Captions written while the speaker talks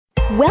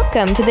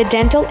Welcome to the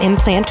Dental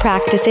Implant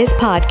Practices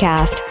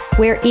Podcast,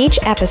 where each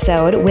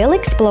episode will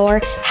explore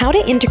how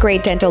to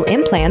integrate dental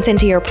implants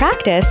into your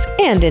practice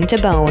and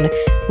into bone,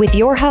 with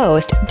your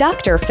host,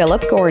 Dr.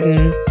 Philip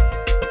Gordon.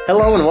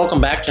 Hello and welcome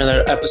back to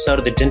another episode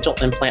of the Dental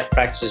Implant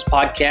Practices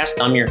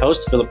Podcast. I'm your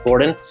host, Philip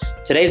Gordon.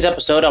 Today's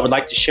episode, I would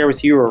like to share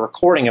with you a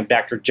recording of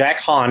Dr. Jack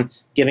Hahn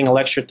giving a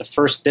lecture at the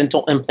first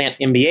Dental Implant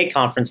MBA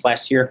conference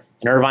last year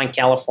in Irvine,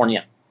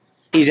 California.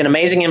 He's an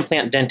amazing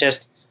implant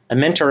dentist, a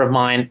mentor of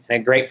mine,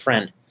 and a great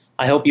friend.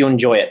 I hope you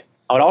enjoy it.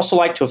 I would also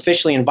like to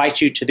officially invite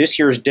you to this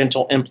year's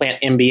Dental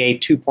Implant MBA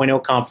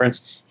 2.0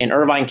 conference in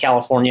Irvine,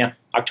 California,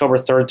 October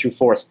 3rd through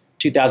 4th,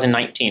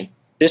 2019.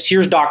 This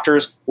year's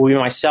doctors will be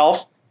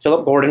myself,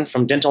 Philip Gordon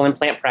from Dental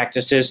Implant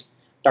Practices,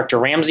 Dr.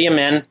 Ramsey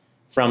Amin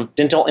from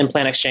Dental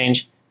Implant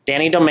Exchange,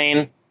 Danny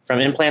Domain from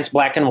Implants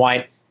Black and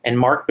White, and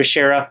Mark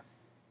Beshara,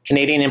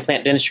 Canadian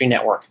Implant Dentistry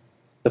Network.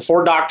 The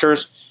four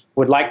doctors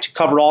would like to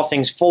cover all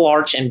things full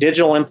arch and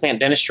digital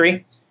implant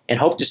dentistry and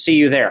hope to see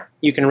you there.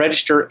 You can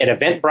register at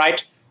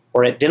Eventbrite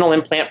or at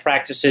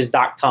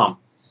dentalimplantpractices.com.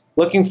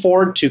 Looking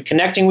forward to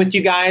connecting with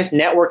you guys,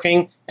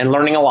 networking, and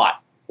learning a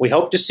lot. We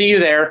hope to see you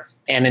there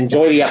and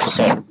enjoy the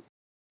episode.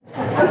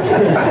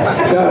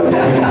 So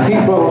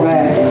people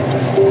that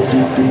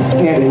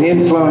had an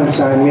influence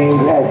on me,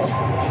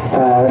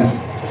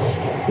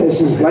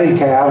 this is Lee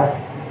Cal,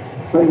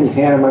 putting his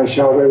hand on my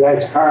shoulder.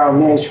 That's Carl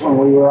Nish when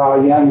we were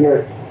all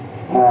younger.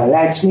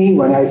 That's me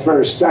when I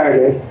first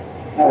started.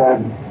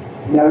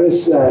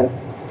 Notice the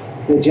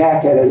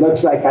jacket. It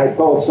looks like I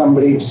pulled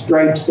somebody's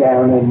drapes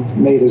down and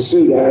made a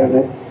suit out of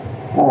it.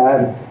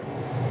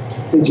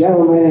 The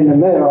gentleman in the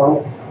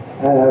middle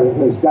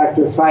was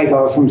Dr.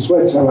 Feigl from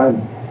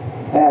Switzerland.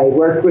 I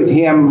worked with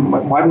him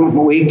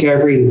 1 week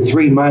every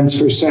 3 months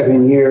for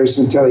 7 years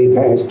until he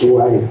passed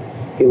away.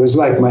 He was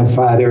like my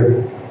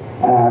father.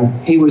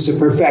 He was a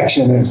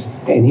perfectionist,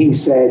 and he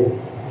said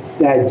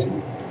that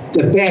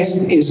the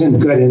best isn't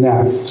good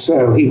enough.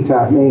 So he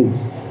taught me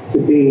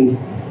to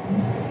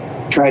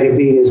try to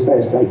be as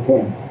best I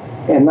can.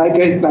 And like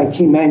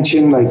he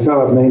mentioned, like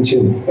Philip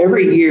mentioned,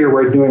 every year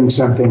we're doing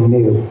something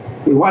new.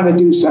 We want to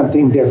do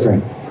something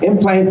different.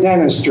 Implant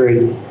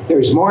dentistry,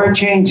 there's more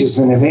changes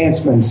and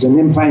advancements in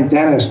implant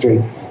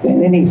dentistry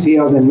than any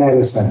field in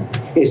medicine.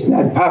 It's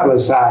not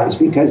publicized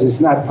because it's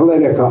not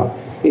political.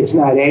 It's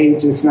not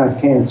AIDS, it's not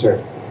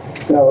cancer.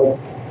 So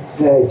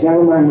the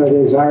gentleman with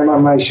his arm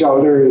on my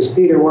shoulder is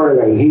Peter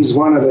Worley. He's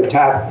one of the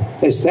top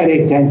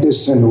aesthetic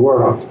dentists in the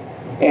world.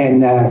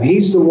 And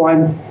he's the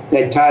one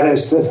that taught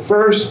us the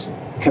first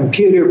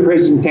computer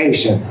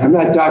presentation. I'm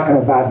not talking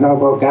about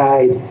Noble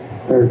Guide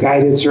or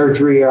guided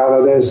surgery or all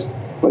of this,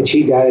 which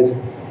he does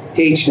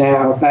teach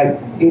now, but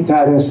he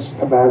taught us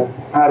about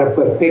how to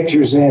put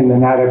pictures in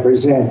and how to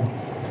present.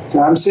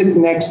 So I'm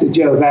sitting next to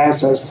Joe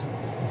Vassas.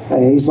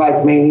 He's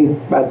like me,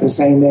 about the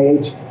same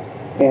age.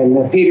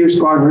 And Peter's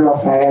going real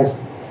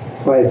fast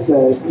with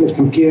the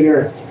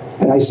computer.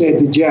 And I said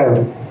to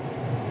Joe,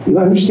 "You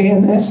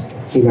understand this?"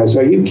 He goes,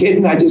 "Are you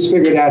kidding? I just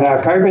figured out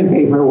how carbon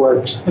paper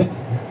works."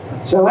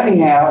 So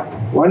anyhow,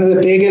 one of the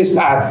biggest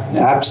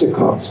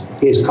obstacles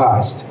is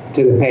cost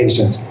to the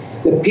patients.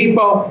 The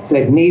people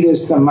that need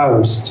us the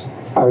most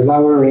are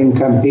lower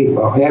income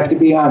people. We have to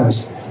be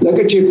honest. Look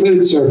at your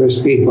food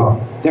service people.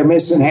 They're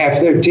missing half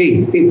their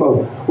teeth.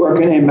 People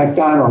working in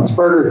McDonald's,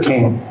 Burger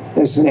King,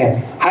 this and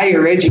that.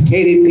 Higher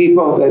educated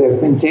people that have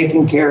been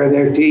taking care of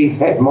their teeth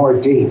have more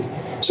teeth.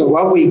 So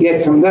what we get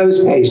from those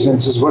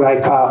patients is what I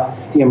call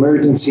the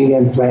emergency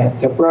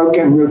implant, the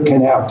broken root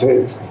canal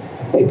tooth.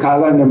 They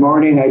call in the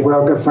morning, "I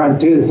broke a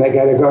front tooth. I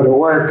got to go to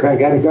work. I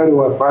got to go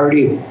to a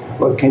party.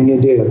 What can you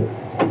do?"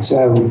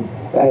 So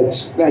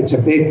that's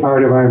a big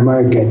part of our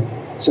market.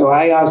 So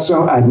I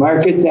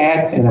market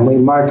that, and then we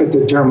market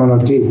the terminal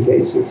teeth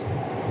cases.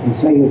 And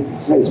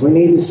says, "We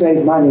need to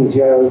save money,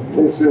 Joe.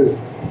 This is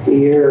the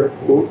year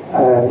we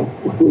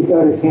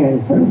go to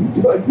Cancun.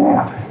 Do it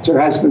now." So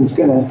her husband's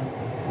going to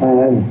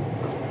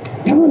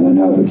cover the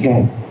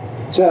Novocaine.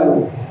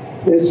 So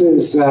this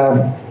is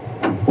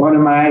one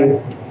of my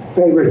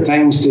favorite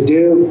things to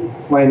do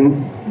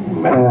when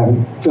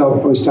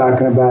Philip was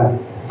talking about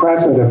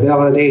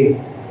profitability.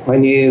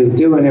 When you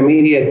do an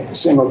immediate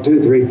single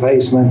tooth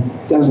replacement,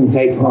 it doesn't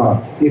take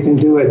long. You can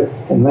do it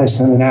in less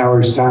than an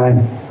hour's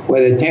time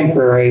with a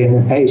temporary, and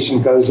the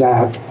patient goes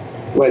out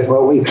with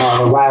what we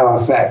call a wow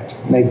effect.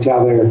 And they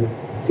tell their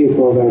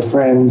people, their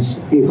friends,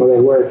 people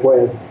they work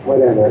with,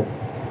 whatever.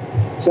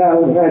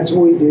 So that's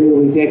what we do.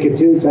 We take a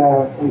tooth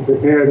out, we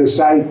prepare the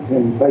site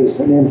and place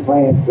an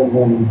implant, and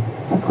then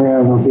a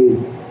crown will be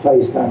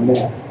placed on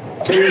that.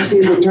 So you see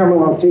the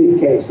terminal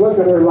tooth case. Look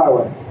at her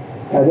lower.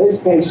 Now this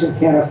patient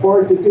can't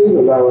afford to do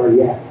the lower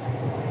yet,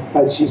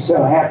 but she's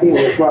so happy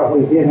with what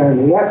we did on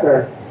the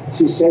upper,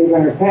 she's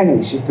saving her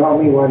pennies. She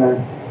told me when I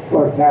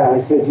worked out, I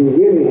said, "You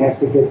really have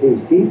to get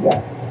these teeth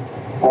out."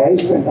 I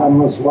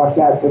almost walked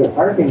out to the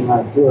parking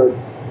lot to her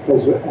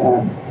because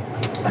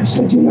I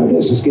said,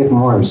 "This is getting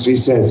worse." He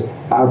says,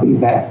 "I'll be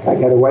back. I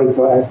got to wait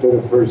till after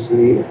the first of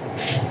the year."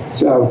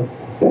 So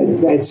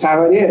That's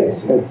how it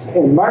is.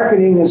 And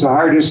marketing is the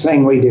hardest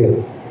thing we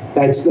do.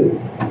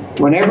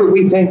 Whenever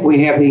we think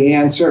we have the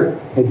answer,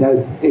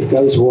 it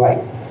goes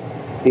away.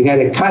 You got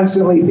to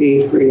constantly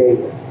be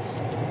creative.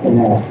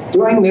 And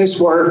doing this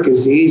work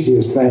is the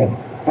easiest thing.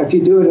 If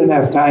you do it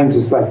enough times,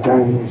 it's like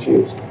tying your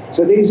shoes.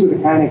 So these are the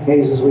kind of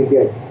cases we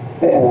get.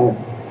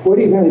 What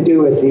are you going to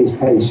do with these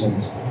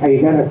patients? Are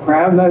you going to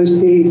crown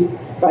those teeth?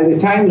 By the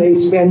time they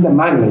spend the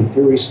money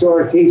to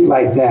restore teeth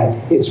like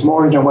that, it's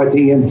more than what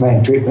the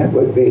implant treatment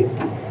would be.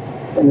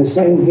 And the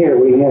same here.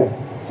 We have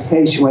a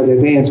patient with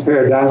advanced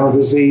periodontal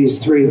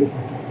disease,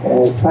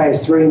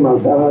 class 3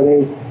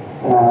 mobility.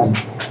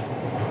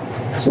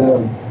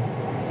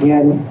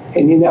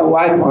 And you know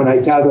what? When I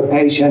tell the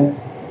patient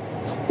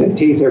the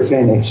teeth are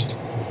finished,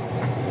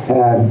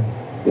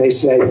 they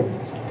said,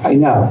 I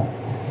know.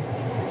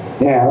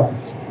 Now,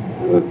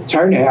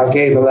 Turnout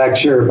gave a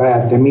lecture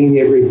about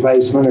immediate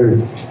replacement or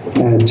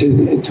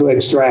to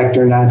extract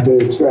or not to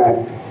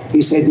extract.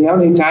 He said the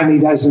only time he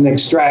doesn't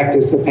extract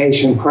is if the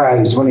patient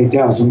cries when he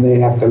tells them they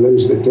have to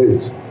lose the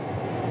tooth.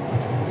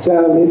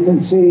 So you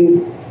can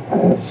see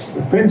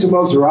the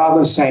principles are all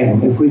the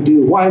same. If we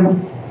do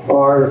 1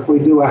 or if we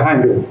do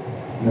 100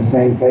 in the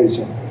same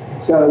patient.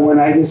 So when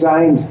I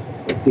designed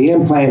the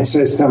implant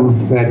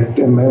system that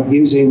I'm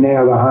using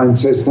now, the Hahn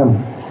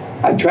system,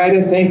 I try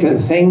to think of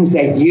things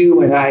that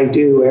you and I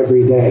do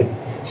every day,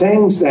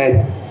 things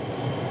that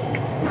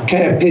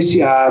kind of piss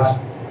you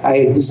off.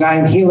 I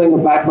designed healing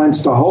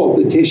abutments to hold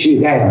the tissue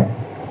down.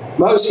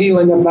 Most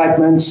healing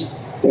abutments,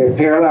 they're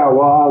parallel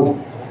walled.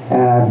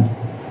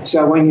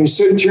 So when you're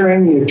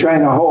suturing, you're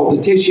trying to hold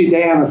the tissue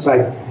down. It's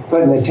like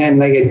putting a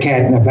 10-legged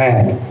cat in a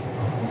bag.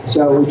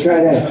 So we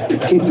try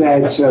to keep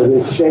that so that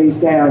it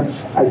stays down.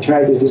 I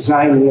try to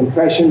design the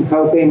impression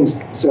copings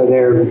so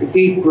they're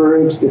deep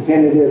grooves,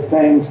 definitive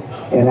things,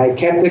 and I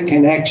kept the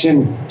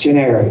connection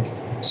generic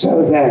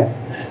so that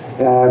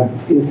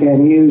you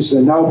can use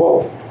the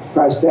Noble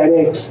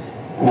prosthetics.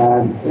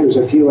 There's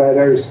a few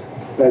others,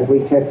 but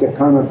we kept a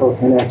conical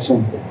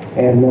connection.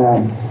 And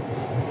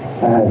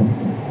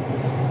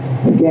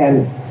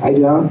again, I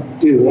don't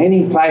do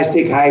any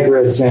plastic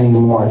hybrids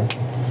anymore.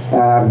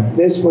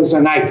 This was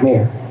a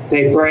nightmare.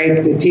 They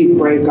break, the teeth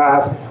break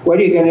off. What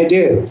are you going to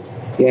do?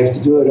 You have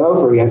to do it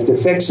over. You have to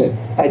fix it.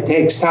 That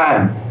takes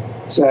time.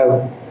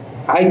 So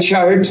I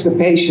charge the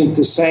patient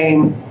the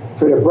same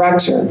for the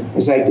Bruxer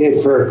as I did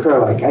for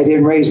acrylic. I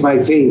didn't raise my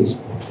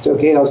fees. So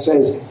Gail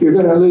says, you're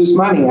going to lose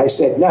money. I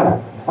said,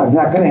 no, I'm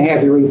not going to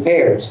have your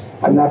repairs.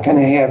 I'm not going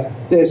to have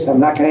this. I'm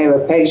not going to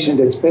have a patient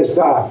that's pissed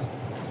off.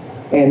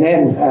 And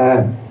then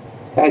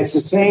it's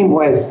the same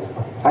with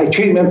my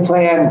treatment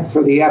plan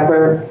for the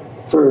upper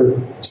for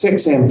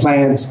 6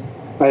 implants,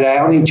 but I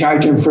only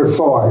charge them for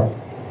 4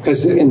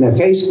 because in the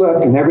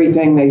Facebook and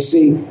everything they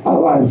see,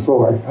 all on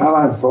 4, all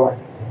on 4.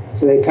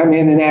 So they come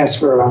in and ask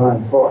for all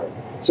on 4.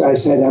 So I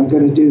said, I'm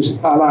going to do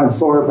all on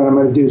 4, but I'm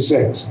going to do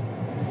 6.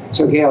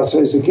 So Gail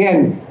says,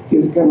 again,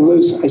 you're going to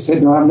lose. I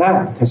said, no, I'm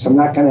not, because I'm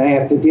not going to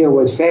have to deal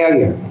with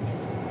failure.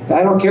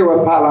 I don't care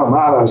what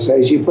Palomalo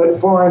says. You put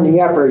 4 in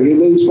the upper, you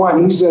lose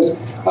 1. He says,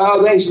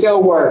 oh, they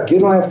still work. You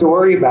don't have to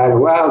worry about it.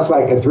 Well, it's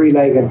like a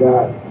 3-legged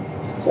dog.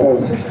 So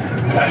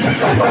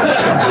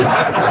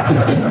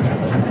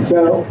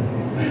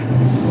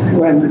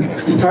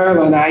when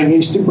Carl and I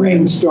used to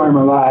brainstorm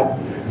a lot,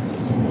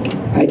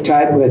 I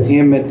taught with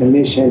him at the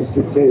Mish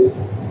Institute.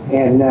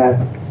 And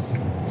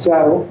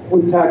so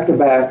we talked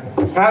about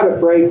how to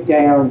break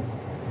down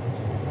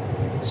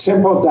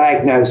simple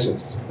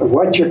diagnosis of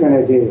what you're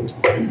going to do.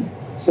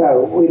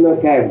 So we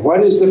look at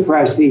what is the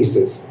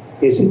prosthesis?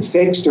 Is it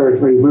fixed or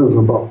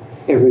removable?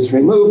 If it's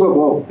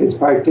removable, it's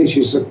part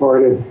tissue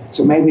supported,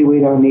 so maybe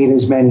we don't need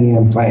as many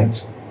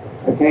implants.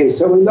 Okay,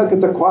 so we look at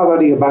the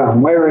quality of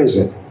bone. Where is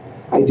it?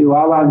 I do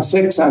all on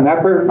 6 on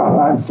upper, all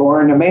on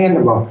 4 in the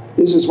mandible.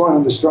 This is one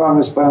of the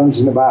strongest bones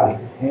in the body,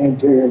 the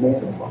anterior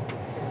mandible.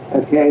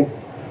 Okay,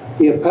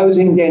 the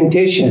opposing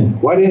dentition,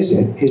 what is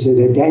it? Is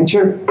it a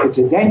denture? If it's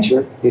a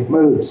denture, it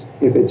moves.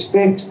 If it's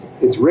fixed,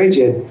 it's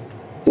rigid,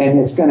 then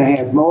it's going to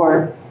have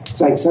more.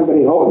 It's like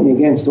somebody holding you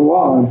against the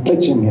wall and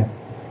punching you.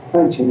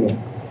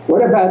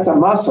 What about the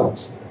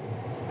muscles?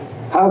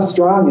 How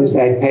strong is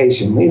that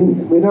patient?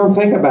 We don't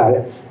think about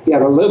it. You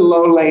have a little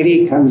old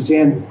lady comes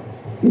in,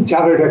 you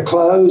tell her to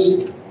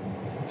close,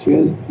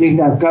 you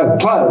go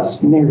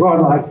close, and you're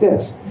going like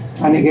this,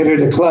 trying to get her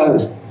to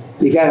close.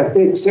 You got a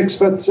big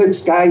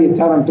 6'6" guy, you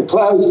tell him to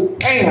close,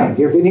 bam,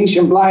 your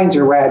Venetian blinds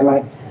are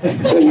rattling.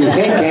 So you're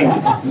thinking,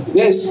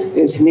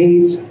 this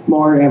needs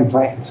more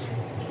implants.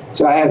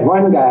 So I had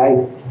one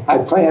guy, I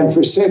planned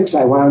for 6,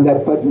 I wound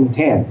up putting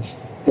 10.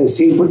 Because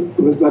he would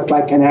look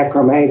like an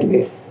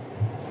acromegaly.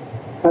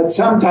 But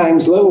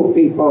sometimes little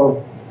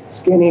people,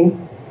 skinny,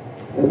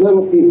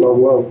 little people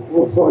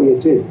will fool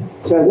you too.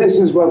 So this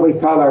is what we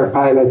call our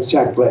pilot's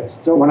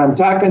checklist. So when I'm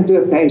talking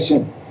to a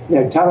patient,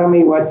 they're telling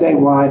me what they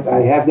want,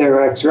 I have their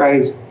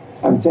x-rays,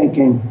 I'm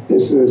thinking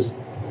this is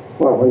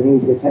what we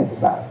need to think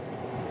about.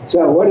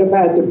 So what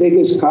about the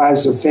biggest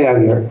cause of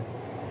failure?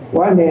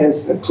 One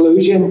is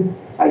occlusion.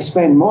 I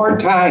spend more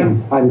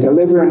time on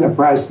delivering the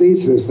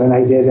prosthesis than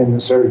I did in the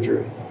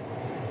surgery.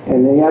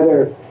 And the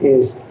other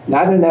is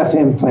not enough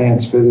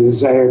implants for the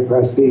desired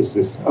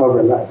prosthesis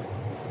overload.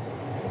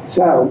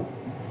 So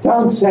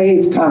don't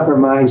save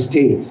compromised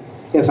teeth.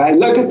 If I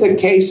look at the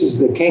cases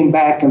that came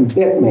back and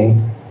bit me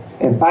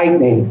and bite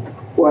me,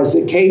 was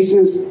the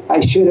cases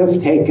I should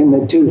have taken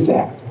the tooth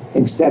out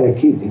instead of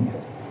keeping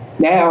it.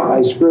 Now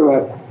I screw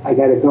up. I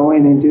got to go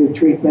in and do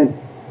treatment.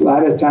 A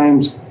lot of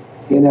times,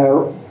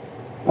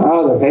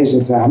 the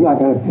patients say, I'm not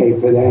going to pay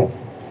for that.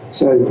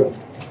 So,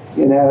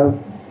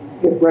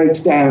 it breaks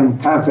down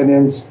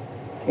confidence,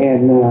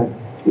 and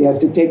you have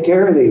to take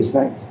care of these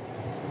things.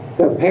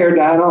 So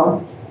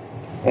periodontal,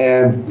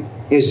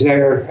 is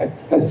there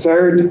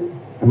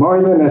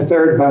more than a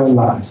third bone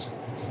loss?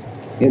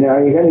 You're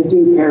going to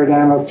do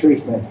periodontal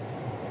treatment.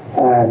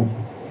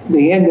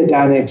 The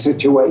endodontic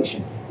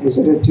situation. Is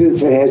it a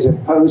tooth that has a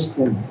post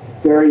and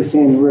very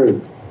thin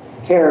root?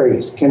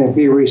 Caries, can it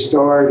be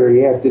restored, or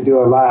you have to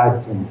do a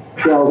lot and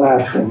build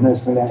up and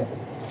this and that?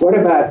 What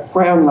about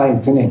crown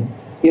lengthening?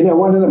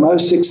 One of the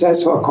most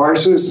successful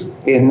courses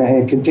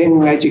in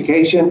continuing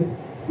education,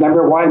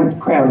 number one,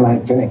 crown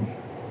lengthening.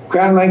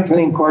 Crown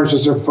lengthening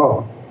courses are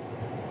full.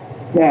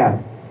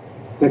 Now,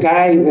 the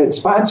guy that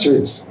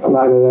sponsors a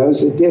lot of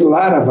those, that did a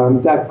lot of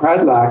them, Doug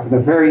Prudlock, the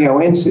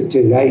Perio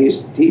Institute, I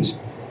used to teach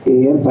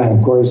the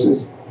implant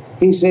courses.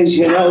 He says,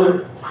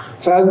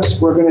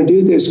 folks, we're going to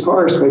do this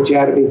course, but you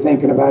ought to be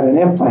thinking about an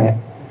implant.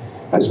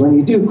 Because when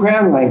you do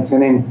crown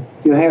lengthening,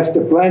 you have to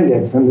blend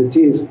it from the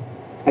teeth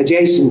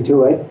adjacent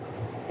to it,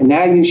 and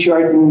now you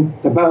shorten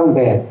the bone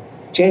bed.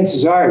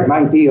 Chances are it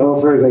might be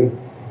over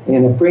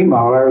in a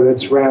premolar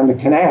that's around the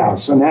canal,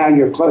 so now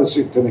you're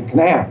closer to the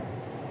canal.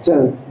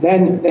 So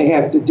then they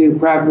have to do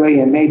probably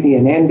and maybe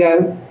an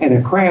endo and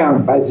a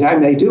crown. By the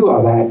time they do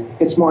all that,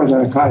 it's more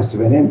than the cost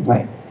of an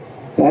implant.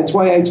 That's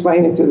why I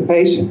explain it to the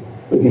patient.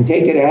 We can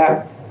take it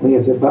out. We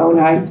have the bone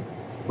height.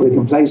 We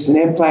can place an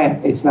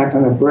implant. It's not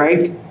going to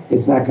break.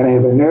 It's not going to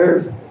have a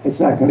nerve. It's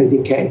not going to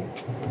decay.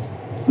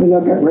 We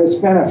look at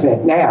risk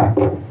benefit. Now,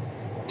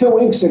 2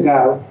 weeks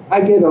ago,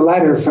 I get a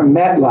letter from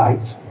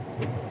MetLife.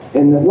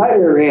 And the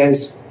letter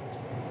is,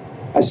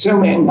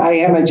 assuming I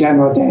am a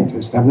general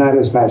dentist, I'm not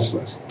a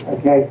specialist,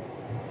 okay?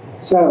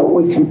 So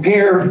we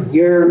compare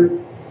your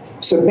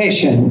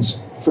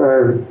submissions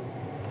for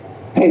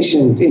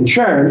patient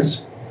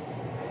insurance,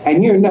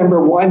 and you're number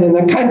one in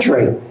the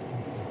country.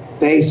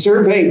 They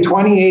surveyed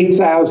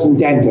 28,000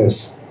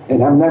 dentists,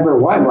 and I'm number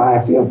one. Well, I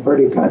feel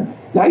pretty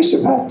nice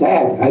about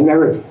that.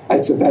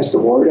 That's the best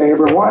award I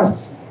ever won.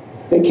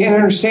 They can't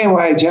understand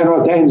why a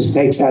general dentist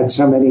takes out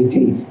so many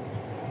teeth.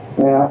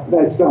 Well,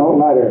 that's the whole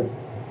letter.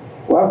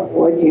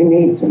 What you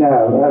need to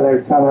know, well,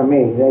 they're telling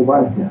me they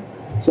want to know.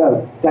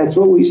 So that's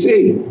what we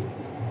see.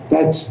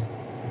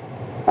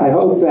 I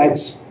hope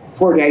that's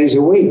 4 days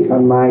a week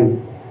on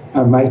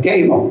my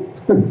table.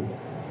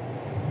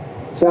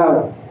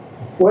 So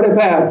what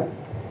about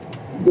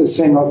the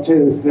single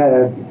tooth,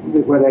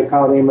 what I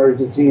call the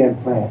emergency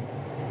implant?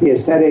 The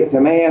aesthetic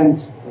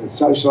demands, the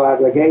social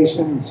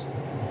obligations,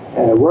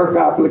 work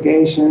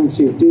obligations,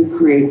 you do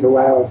create the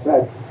wow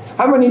effect.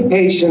 How many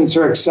patients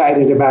are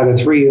excited about a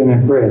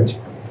 3-unit bridge?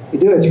 You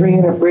do a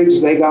 3-unit bridge,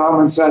 they go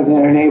home and say to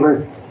their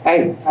neighbor,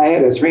 hey, I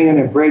had a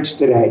 3-unit bridge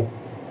today.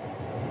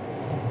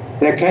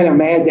 They're kind of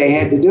mad they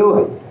had to do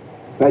it.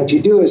 But you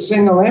do a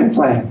single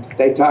implant,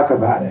 they talk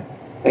about it.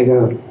 They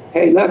go,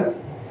 hey, look,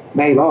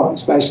 Mabel,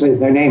 especially if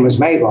their name is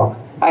Mabel,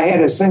 I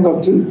had a single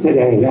tooth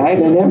today. I had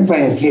an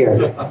implant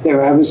here.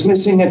 I was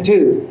missing a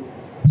tooth.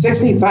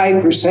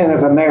 65%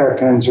 of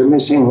Americans are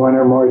missing one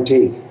or more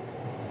teeth.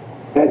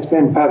 That's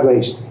been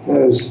published,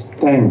 those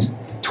things.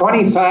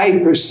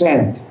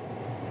 25%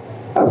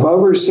 of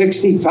over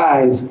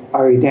 65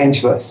 are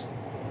edentulous.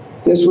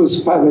 This was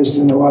published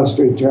in the Wall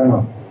Street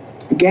Journal.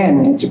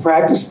 Again, it's a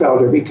practice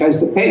builder because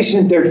the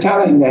patient they're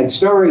telling that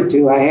story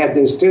to, I had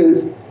this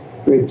tooth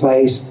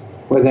replaced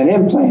with an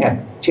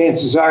implant.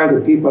 Chances are the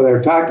people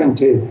they're talking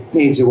to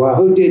needs it. Well,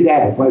 who did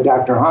that? Well,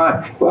 Dr.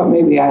 Hahn. Well,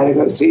 maybe I had to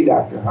go see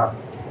Dr. Hahn.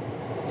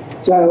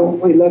 So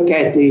we look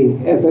at the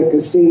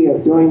efficacy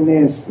of doing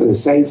this, the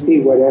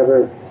safety,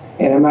 whatever,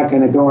 and I'm not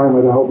going to go on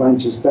with a whole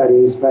bunch of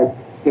studies, but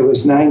it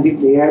was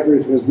the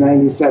average was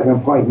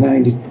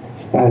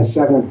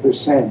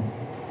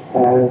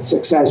 97.97%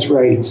 success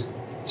rates.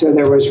 So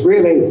there was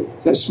really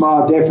a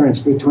small difference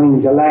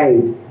between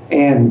delayed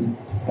and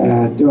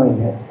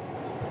doing it.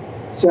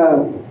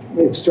 So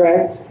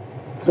extract,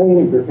 clean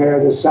and prepare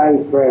the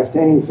site, graft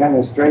any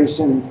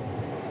fenestrations,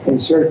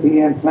 insert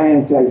the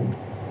implant,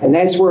 and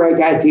that's where I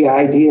got the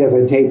idea of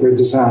a tapered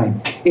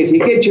design. If you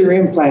get your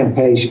implant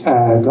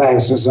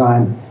glasses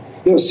on,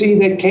 you'll see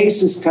that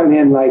cases come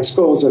in like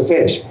schools of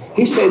fish.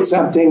 He said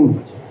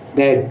something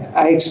that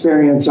I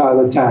experience all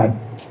the time.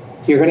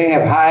 You're going to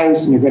have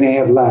highs and you're going to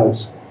have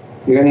lows.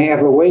 You're going to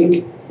have a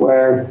week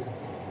where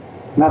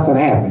nothing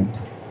happened.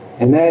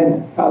 And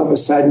then all of a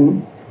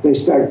sudden, they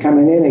start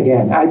coming in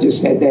again. I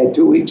just had that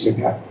 2 weeks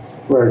ago,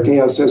 where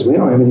Gail says, we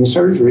don't have any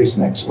surgeries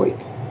next week.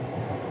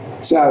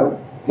 So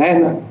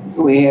then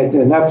we had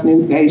enough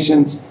new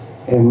patients,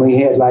 and we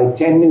had like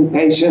 10 new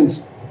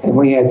patients, and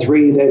we had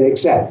 3 that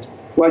accept,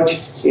 which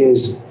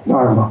is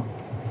normal.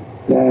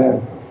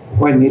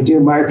 When you do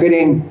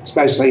marketing,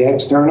 especially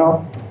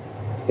external,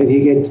 if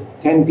you get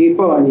 10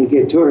 people and you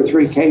get 2 or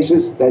 3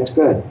 cases, that's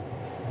good.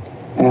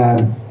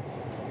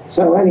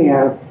 So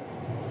anyhow,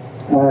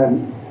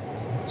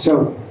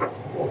 so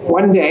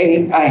one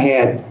day I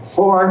had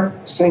 4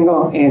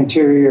 single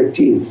anterior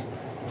teeth,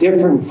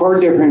 4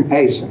 different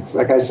patients.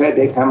 Like I said,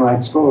 they come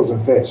like schools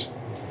of fish.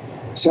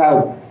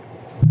 So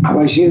I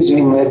was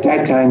using at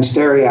that time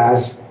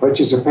Stereos, which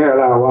is a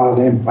parallel walled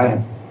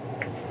implant.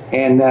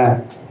 And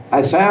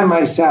I found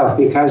myself,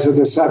 because of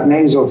the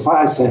subnasal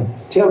fossa,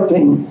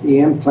 tilting the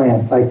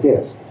implant like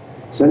this.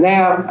 So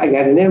now I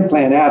got an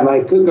implant out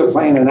like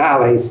Cucuflane and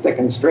Ollie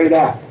sticking straight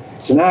out.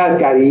 So now I've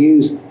got to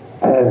use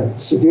a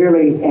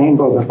severely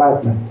angled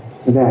abutment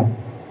to that.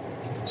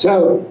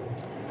 So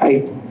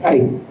I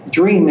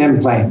dream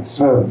implants.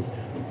 So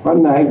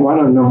one night, 1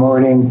 in the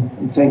morning,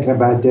 I'm thinking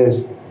about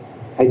this.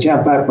 I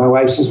jump up, my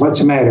wife says, "What's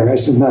the matter?" I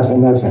said,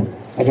 nothing.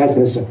 I got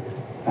this,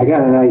 I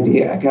got an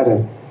idea.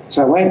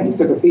 So I went and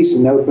took a piece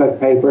of notebook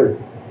paper.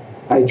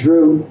 I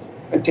drew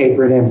a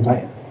tapered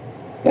implant.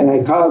 And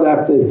I called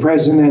up the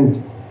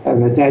president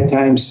of, at that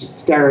time,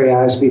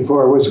 Stereos,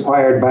 before it was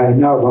acquired by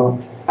Novo.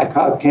 I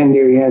called Ken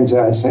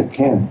Dirienza. I said,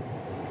 "Ken,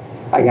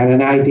 I got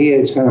an idea.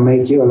 It's going to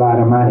make you a lot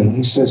of money."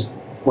 He says,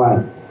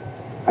 "What?"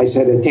 I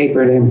said, "A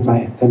tapered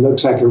implant that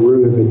looks like a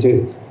root of a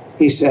tooth."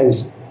 He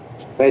says,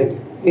 "But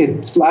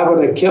it's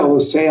liable to kill the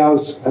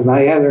sales of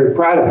my other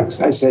products."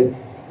 I said,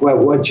 "Well,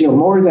 what you'll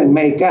more than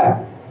make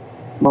up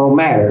won't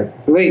matter.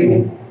 Believe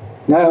me."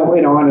 "No,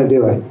 we don't want to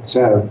do it."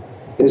 So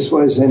this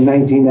was in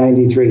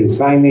 1993.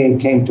 Finally, it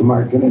came to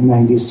market in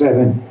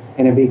 97,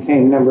 and it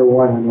became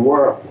 #1 in the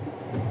world.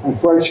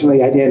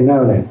 Unfortunately, I didn't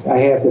own it. I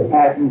have the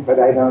patent, but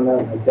I don't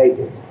own it. They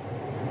did.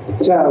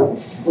 So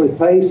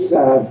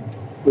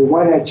we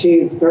want to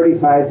achieve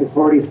 35 to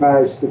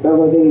 45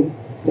 stability.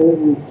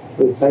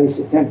 We place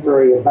a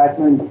temporary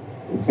abutment,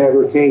 we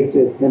fabricate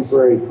the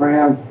temporary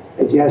crown,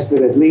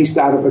 adjusted at least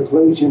out of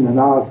occlusion and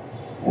all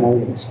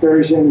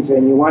excursions,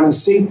 and you want to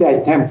seat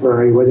that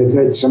temporary with a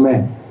good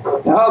cement.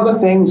 Now, all the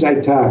things I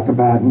talk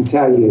about and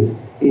tell you,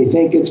 you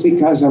think it's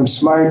because I'm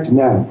smart?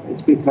 No,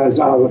 it's because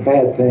all the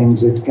bad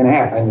things that can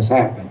happen has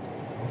happened,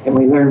 and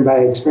we learn by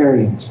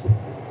experience.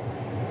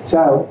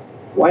 So,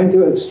 when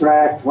to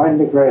extract, when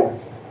to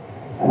graft.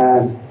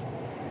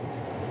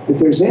 If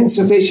there's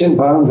insufficient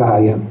bone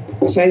volume,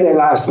 say they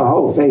lost the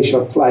whole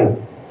facial plate,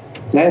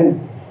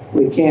 then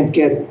we can't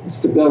get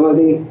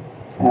stability,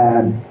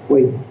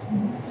 we're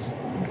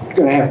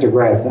going to have to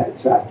graft that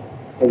side,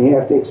 and you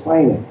have to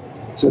explain it.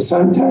 So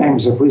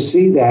sometimes if we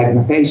see that, and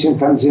the patient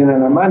comes in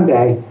on a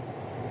Monday,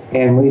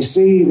 and we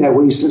see that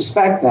we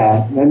suspect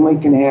that, then we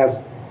can have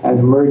an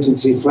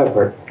emergency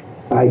flipper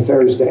by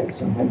Thursday,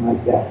 something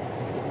like that.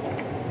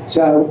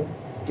 So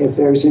if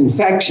there's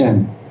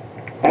infection,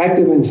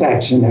 active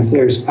infection, if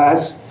there's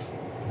pus,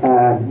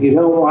 you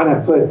don't want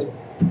to put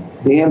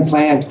the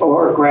implant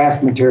or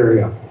graft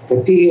material. The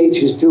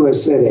pH is too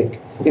acidic.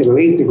 It'll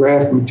eat the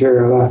graft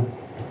material up.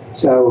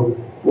 So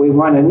we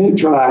want to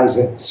neutralize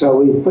it. So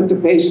we put the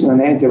patient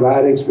on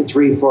antibiotics for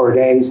 3-4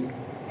 days,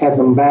 have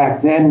them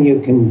back, then you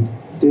can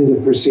do the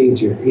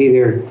procedure.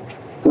 Either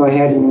go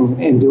ahead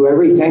and do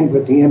everything,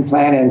 put the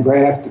implant and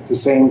graft at the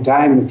same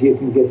time if you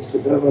can get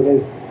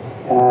stability.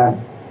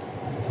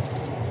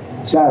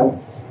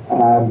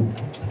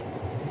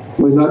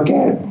 We look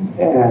at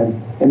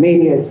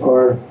immediate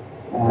or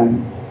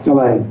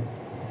delayed.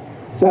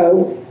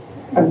 So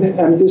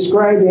I'm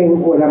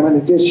describing what I'm going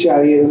to just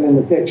show you in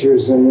the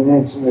pictures in an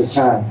instant of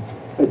time.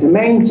 But the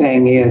main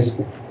thing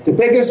is, the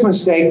biggest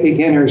mistake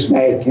beginners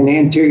make in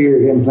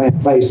anterior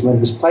implant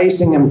placement is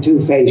placing them too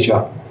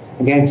facial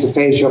against the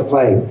facial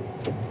plate.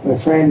 My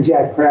friend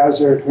Jack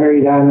Krauser,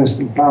 periodontist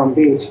in Palm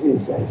Beach, he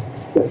says,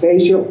 the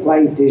facial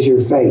plate is your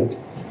fate.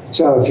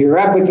 So if you're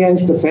up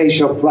against the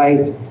facial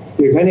plate,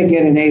 you're going to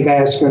get an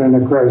avascular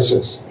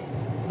necrosis.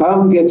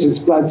 Bone gets its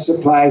blood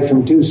supply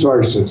from 2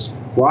 sources.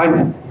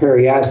 One,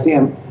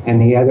 periosteum,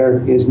 and the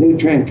other is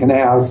nutrient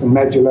canals and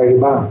medullary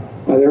bone.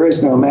 Well, there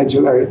is no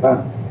medullary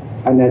bone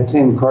on that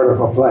thin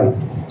cortical plate.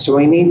 So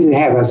we need to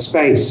have a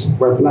space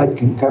where blood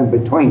can come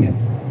between it.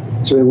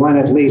 So we want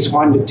at least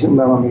 1 to 2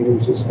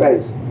 millimeters of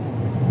space.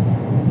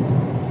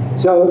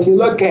 So if you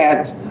look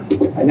at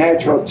a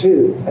natural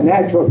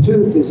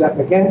tooth is up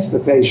against the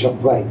facial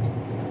plate.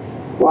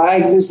 Why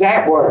does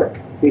that work?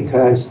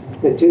 Because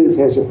the tooth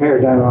has a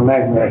periodontal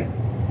membrane,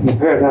 and the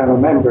periodontal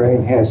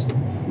membrane has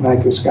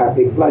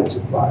microscopic blood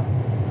supply.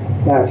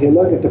 Now, if you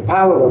look at the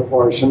palatal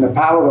portion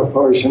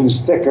is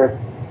thicker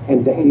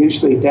and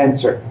usually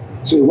denser.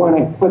 So we want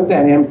to put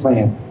that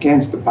implant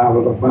against the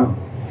palatal bone.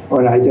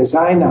 When I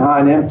designed the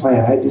Hahn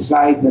implant, I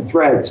designed the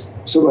threads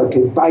so it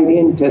could bite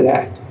into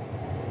that.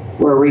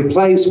 Where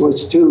replace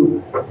was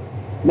too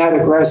not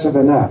aggressive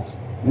enough.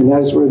 And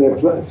those were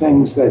the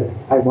things that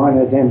I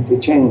wanted them to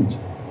change.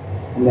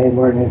 And they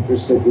weren't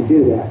interested to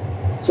do that.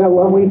 So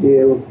what we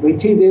do, we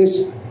tee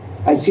this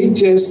I teach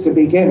this to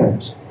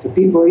beginners, to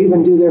people who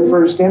even do their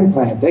first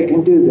implant. They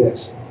can do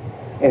this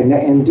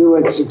and do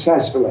it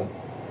successfully.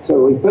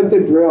 So we put the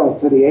drill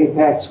to the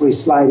apex, we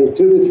slide it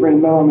 2 to 3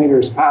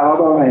 millimeters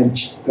palatal and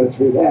go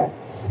through that.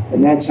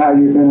 And that's how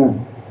you're going to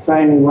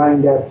finally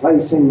wind up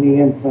placing the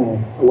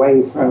implant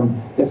away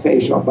from the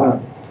facial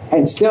bone.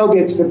 And still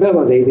get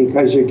stability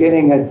because you're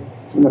getting it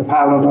from the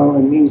palatal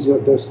and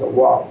mesial distal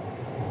wall.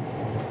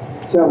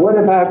 So what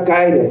about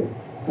guided?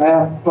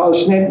 Well, Paul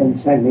Schnittman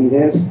sent me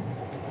this.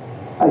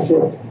 I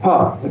said,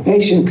 Paul, the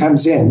patient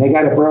comes in, they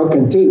got a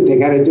broken tooth, they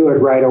got to do it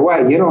right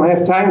away. You don't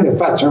have time to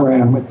futz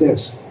around with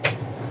this.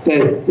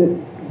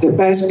 The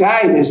best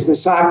guide is the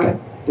socket,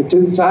 the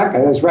tooth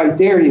socket. It's right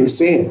there, you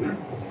see it.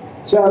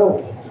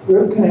 So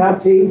root canal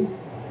teeth,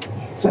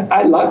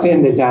 I love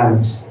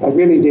endodontists, I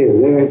really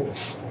do.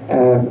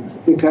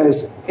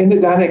 Because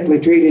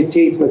endodontically treated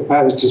teeth with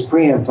post is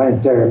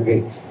pre-implant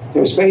therapy.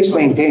 They're space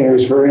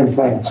maintainers for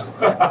implants.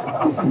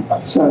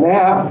 So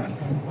now,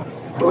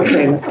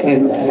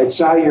 and I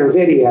saw your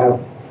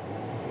video,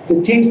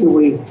 the teeth that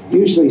we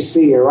usually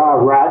see are all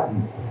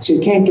rotten, so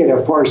you can't get a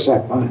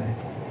forceps on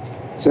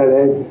it. So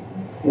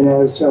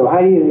that, so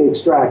how do you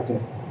extract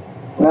it?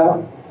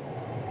 Well,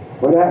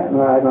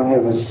 I don't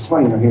have a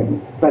pointer here,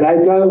 but I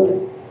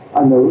go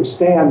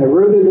stay on the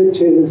root of the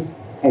tooth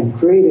and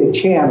create a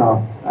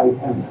channel.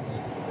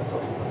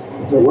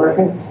 Is it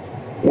working?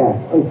 Yeah,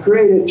 we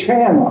create a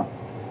channel.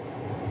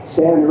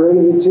 Stay on the root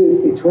of the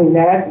tooth between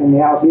that and the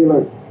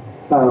alveolar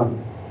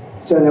bone,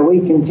 so that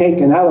we can take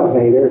an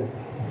elevator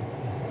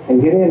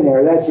and get in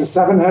there. That's a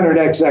 700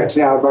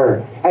 XXL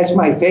burr. That's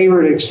my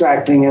favorite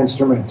extracting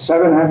instrument,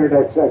 700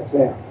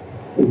 XXL.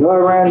 We go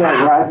around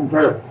that rotten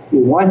burr. You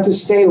want to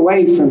stay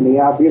away from the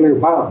alveolar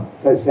bone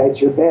because that's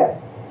your bed.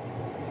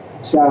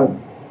 So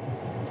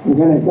we're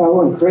going to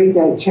go and create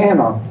that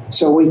channel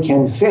so we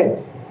can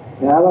fit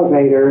the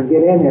elevator and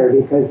get in there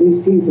because these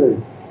teeth are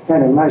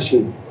kind of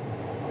mushy.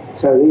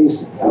 So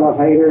these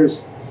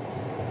elevators,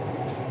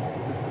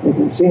 you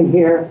can see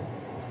here.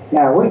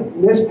 Now,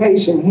 this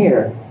patient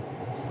here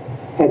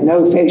had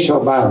no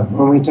facial bone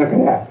when we took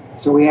it out,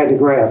 so we had to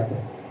graft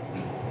it.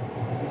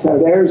 So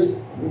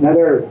there's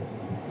another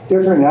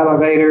different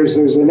elevators.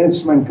 There's an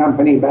instrument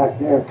company back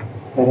there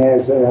that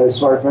has an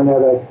assortment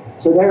of it.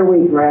 So there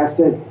we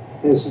grafted.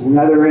 This is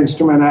another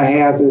instrument I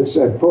have. It's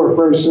a poor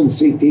person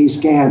CT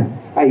scan.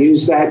 I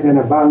use that in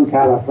a bone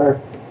caliper.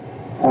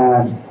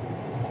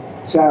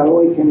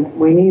 So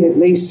we need at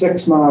least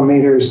 6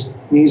 millimeters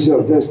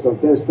mesial distal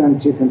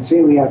distance. You can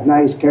see we have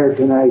nice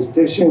keratinized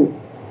tissue,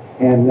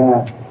 and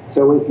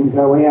so we can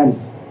go in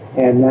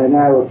and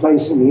now we're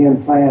placing the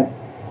implant.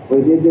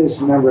 We did this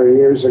a number of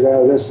years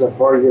ago. This is a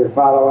 4-year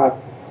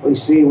follow-up. We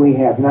see we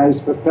have nice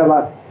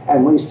papilla,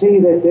 and we see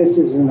that this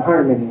is in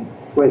harmony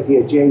with the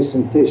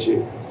adjacent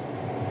tissue,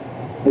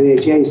 the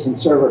adjacent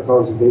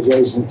cervicals of the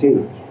adjacent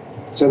teeth.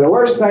 So the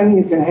worst thing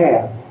you can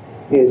have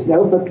is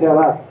no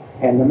papilla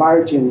and the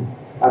margin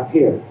up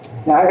here.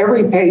 Now,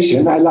 every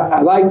patient, I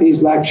like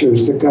these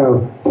lectures to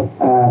go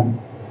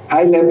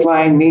high lip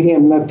line,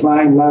 medium lip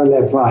line, low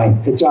lip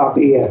line. It's all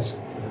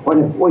BS.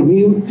 When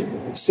you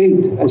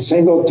see a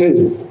single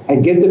tooth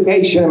and give the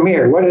patient a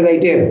mirror, what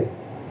do?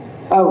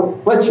 Oh,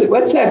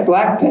 what's that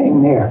black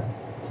thing there?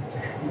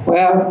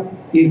 Well,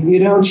 you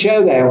don't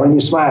show that when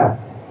you smile.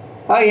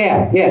 Oh,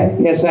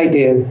 yes, I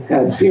do.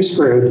 You're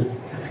screwed.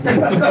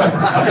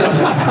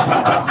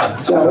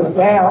 So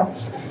now,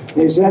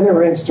 there's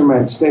other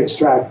instruments to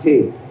extract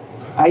teeth.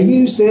 I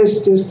use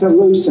this just to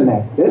loosen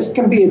it. This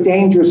can be a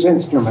dangerous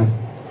instrument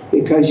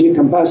because you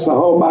can bust the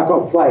whole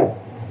buccal plate.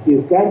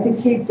 You've got to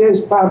keep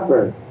this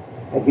bumper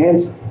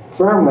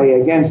firmly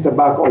against the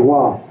buccal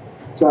wall.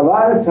 So a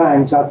lot of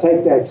times I'll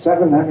take that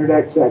 700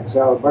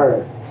 XXL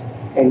burr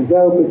and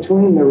go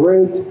between the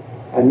root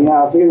and the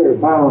alveolar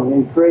bone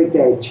and create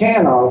that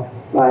channel,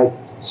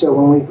 so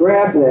when we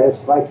grab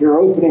this, like you're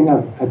opening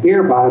a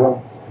beer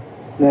bottle,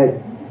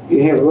 that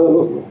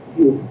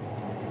you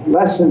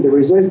lessen the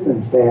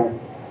resistance there,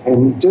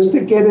 and just to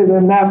get it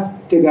enough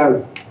to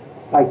go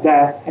like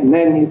that, and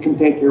then you can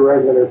take your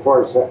regular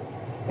forceps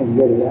and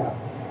get it out.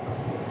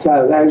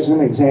 So there's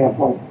an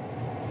example.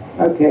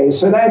 Okay,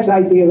 so that's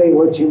ideally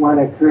what you want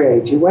to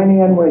create. You went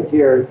in with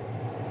your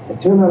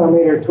 2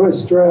 millimeter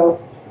twist drill,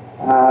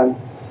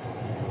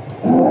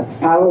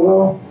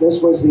 palatal.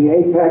 This was the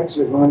apex,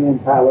 we're going in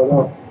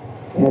palatal.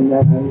 And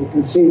you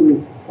can see we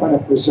want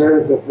to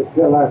preserve the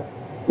papilla.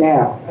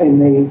 Now, in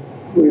the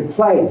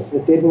replace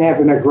that didn't have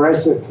an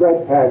aggressive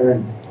thread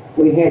pattern,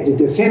 we had to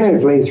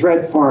definitively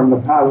thread form the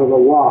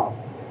palatal wall,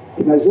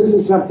 because this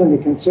is something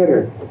to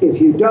consider.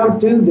 If you don't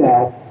do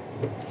that,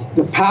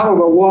 the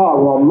palatal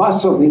wall will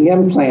muscle the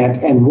implant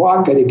and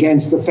walk it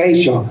against the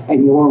facial,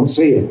 and you won't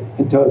see it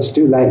until it's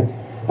too late.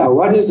 Now,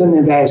 what is an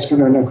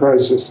avascular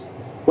necrosis?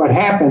 What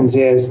happens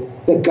is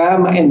the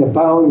gum and the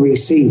bone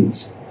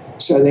recedes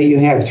so that you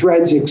have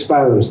threads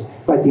exposed,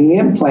 but the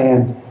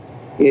implant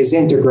is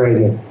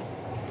integrated.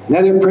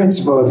 Another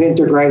principle of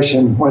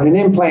integration, when an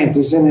implant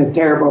is in a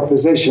terrible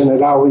position,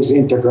 it always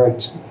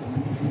integrates.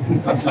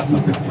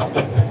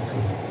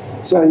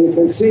 So you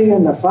can see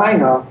in the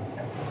final,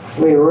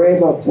 we were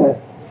able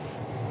to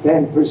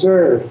then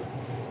preserve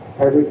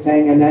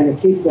everything and then to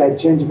keep that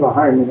gingival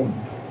harmony.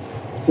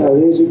 So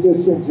these are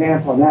just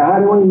examples. Now, how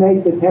do we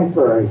make the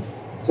temporary?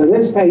 So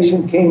this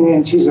patient came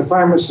in, she's a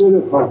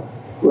pharmaceutical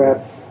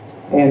rep,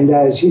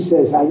 and she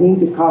says, I need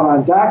to call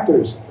on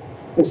doctors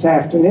this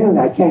afternoon.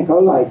 I can't go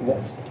like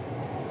this.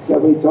 So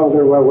we told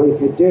her what we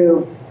could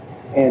do,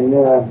 and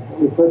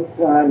we put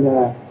on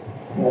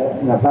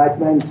an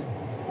abutment.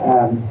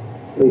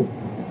 We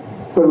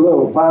put a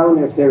little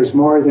bone if there's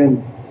more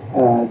than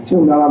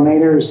 2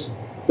 millimeters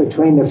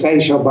between the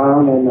facial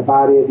bone and the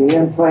body of the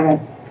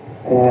implant.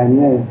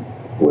 And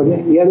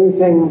the other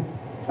thing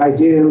I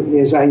do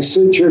is I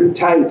suture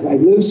tight. I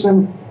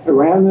loosen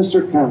around the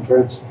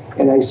circumference,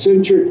 and I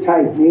suture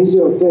tight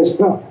mesial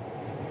distal,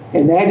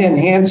 and that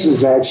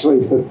enhances actually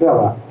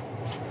papilla.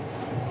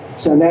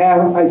 So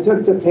now I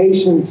took the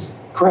patient's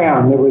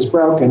crown that was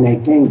broken. They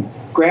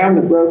ground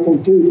the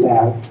broken tooth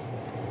out,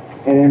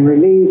 and then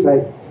relieve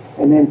it,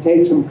 and then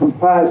take some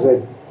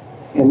composite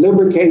and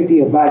lubricate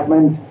the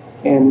abutment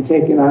and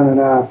take it on and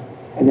off,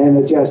 and then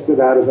adjust it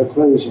out of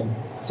occlusion.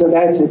 So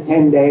that's at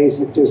 10 days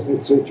of just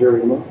a suture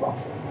removal.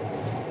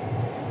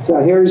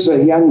 So here's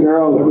a young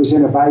girl that was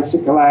in a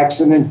bicycle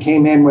accident,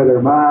 came in with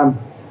her mom.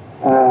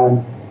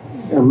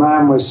 Her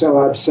mom was so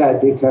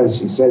upset because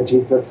she said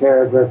she took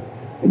care of her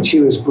and she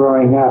was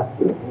growing up,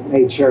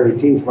 made sure her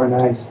teeth were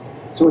nice.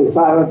 So we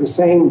followed the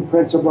same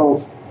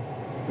principles,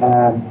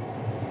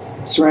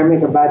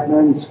 ceramic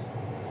abutments.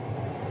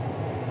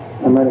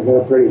 I'm going to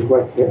go pretty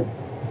quick here.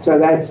 So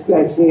that's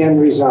the end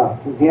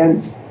result.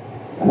 Again,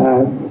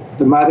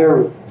 the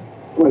mother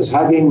was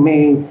hugging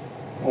me,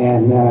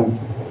 and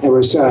they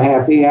were so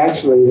happy.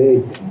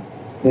 Actually,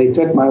 they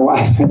took my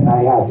wife and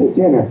I out to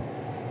dinner,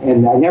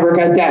 and I never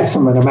got that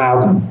from an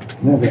amalgam.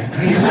 Never.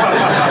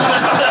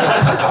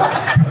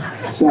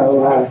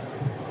 So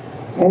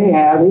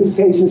anyhow, these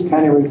cases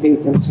kind of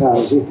repeat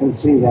themselves. You can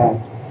see that.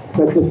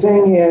 But the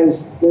thing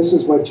is, this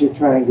is what you're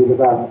trying to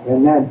develop.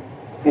 And then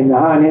in the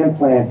Hahn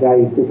implant,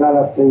 I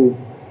developed the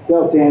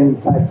built-in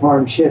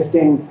platform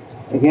shifting.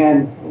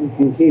 Again, we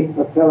can keep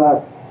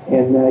papilla,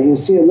 and you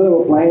see a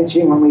little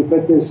blanching when we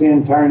put this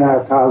in.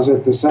 Tarnow calls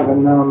it the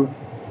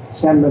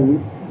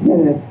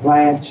 7-minute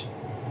blanch,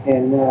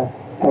 and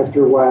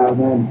after a while,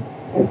 then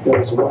it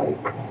goes away.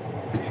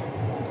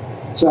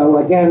 So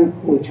again,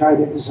 we try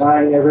to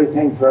design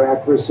everything for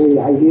accuracy.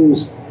 I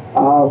use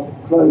all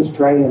closed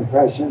tray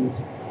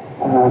impressions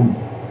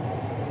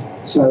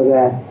so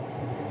that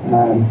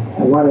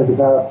I want to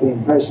develop the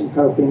impression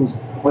copings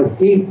with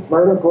deep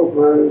vertical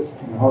grooves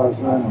and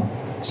horizontal.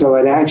 So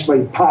it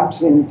actually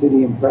pops into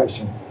the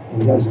impression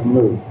and doesn't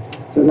move.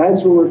 So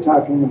that's what we're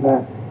talking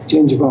about,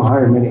 gingival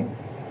harmony,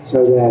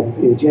 so that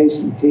the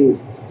adjacent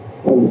teeth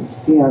will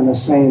be on the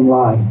same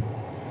line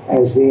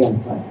as the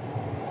implant.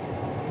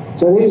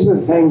 So these are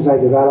the things I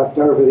developed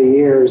over the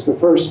years. The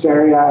first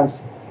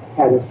stereos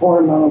had a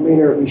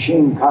 4-millimeter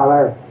machine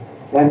collar.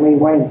 Then we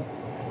went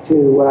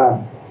to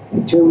a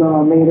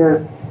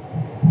 2-millimeter.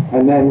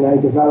 And then I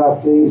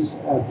developed these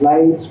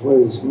blades,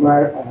 was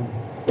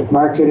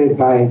marketed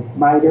by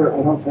Miter.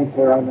 I don't think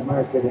they're on the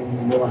market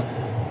anymore.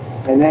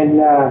 And then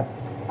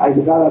I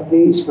developed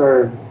these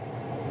for,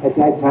 at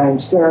that time,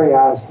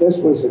 Stereos. This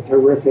was a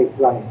terrific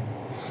blade.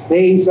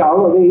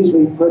 All of these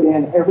we put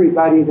in.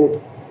 Everybody that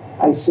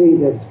I see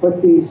that's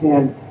put these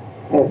in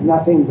have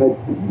nothing but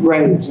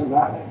raves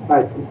about it.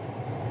 But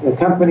the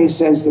company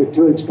says they're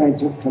too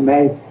expensive to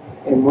make.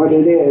 And what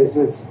it is,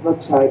 it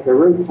looks like a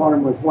root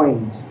form with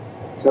wings.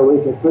 So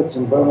we could put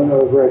some bone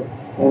over it,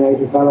 and I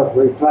developed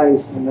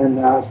replace, and then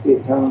the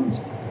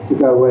osteotomes to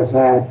go with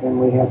that, and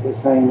we have the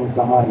same with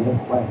the Hahn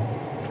implant.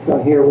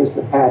 So here was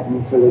the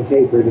patent for the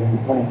tapered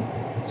implant.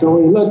 So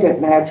when we look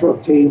at natural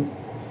teeth,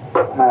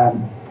 they're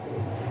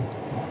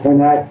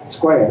not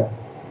square.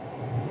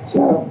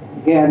 So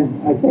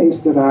again, I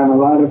based it on a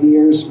lot of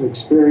years of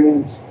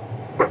experience,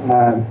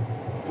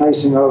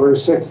 placing over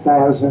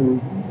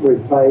 6,000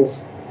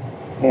 replaced,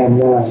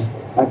 and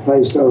I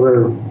placed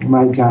over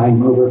my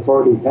time over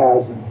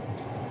 40,000,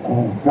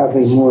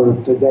 probably more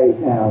to date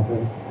now,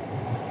 but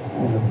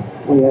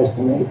we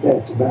estimate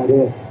that's about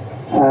it.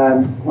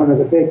 One of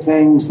the big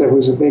things that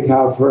was a big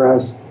help for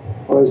us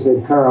was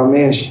that Carl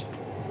Misch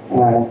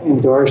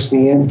endorsed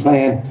the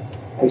implant.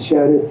 I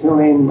showed it to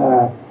him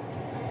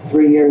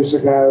 3 years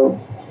ago.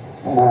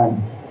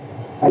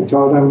 I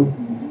told him,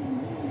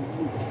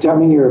 tell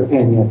me your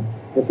opinion.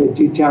 If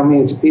you tell me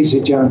it's a piece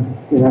of junk,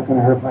 you're not going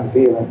to hurt my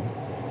feelings.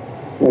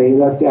 So he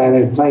looked at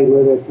it, played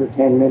with it for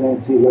 10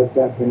 minutes. He looked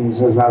up and he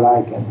says, I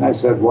like it. And I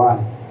said,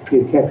 why?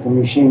 You kept the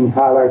machine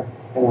collar,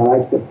 and I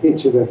like the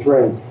pitch of the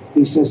threads.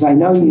 He says, I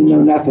know you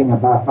know nothing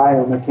about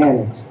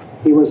biomechanics.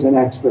 He was an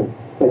expert,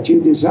 but you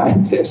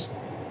designed this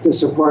to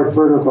support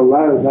vertical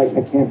load like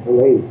I can't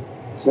believe.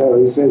 So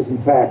he says,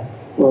 in fact,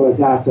 we'll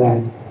adopt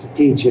that to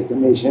teach at the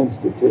Misch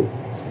Institute.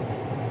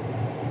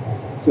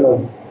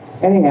 So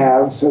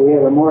anyhow, so we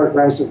have a more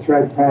aggressive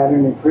thread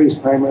pattern,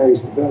 increased primary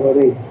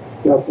stability,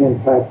 built-in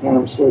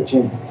platform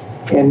switching.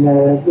 And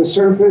the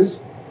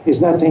surface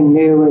is nothing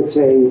new. It's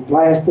a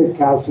blasted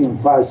calcium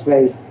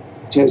phosphate,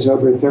 which has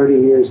over 30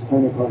 years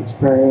clinical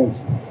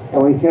experience,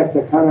 and we kept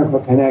the clinical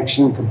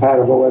connection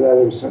compatible with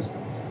other systems.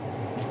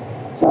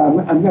 So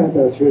I'm going to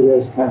go through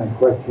this kind of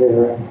quick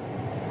here,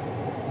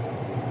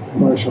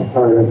 commercial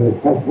part of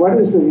it. But what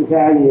is the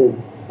value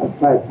of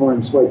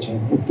platform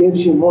switching? It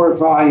gives you more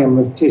volume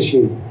of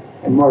tissue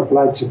and more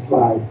blood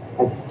supply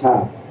at the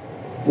top,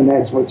 and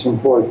that's what's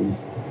important.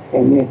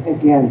 And it,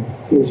 again,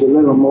 gives you a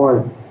little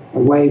more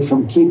away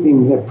from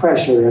keeping the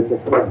pressure at the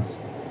crest.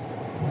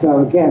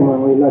 So again,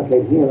 when we look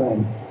at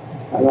healing,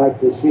 I like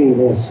to see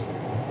this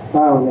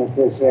bone at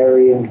this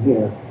area in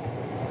here.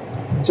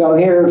 So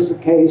here's the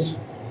case.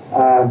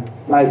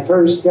 My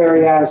first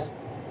Stereas,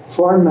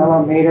 4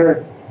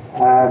 millimeter.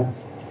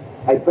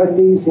 I put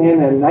these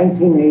in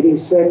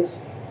 1986,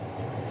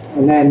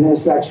 and then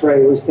this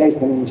x-ray was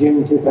taken in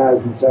June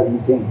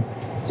 2017.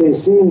 So you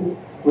see,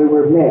 we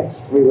were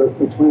mixed. We were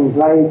between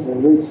blades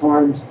and root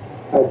forms,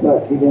 but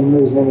look, he didn't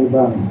lose any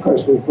bone. Of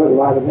course, we put a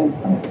lot of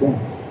implants in,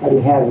 but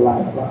he had a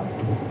lot of bone.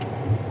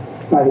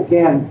 But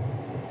again,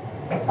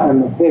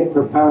 I'm a big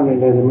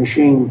proponent of the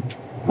machine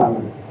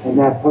color and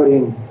not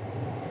putting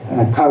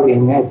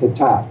coating at the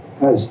top,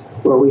 because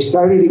where we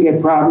started to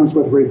get problems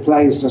with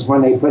replace is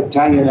when they put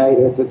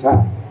tellurite at the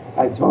top.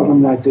 I told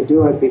them not to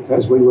do it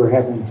because we were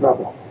having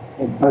trouble,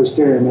 in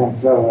posterior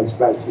maxilla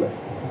especially.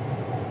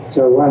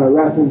 So on a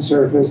roughened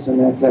surface, and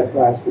that's that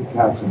blasted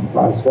calcium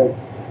phosphate.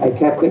 I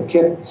kept the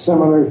kit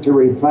similar to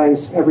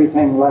replace,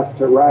 everything left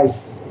to right,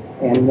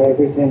 and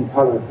everything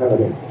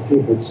color-coded, to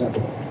keep it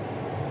simple.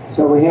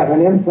 So we have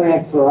an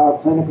implant for all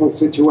clinical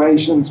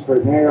situations,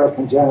 for narrow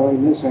congenitally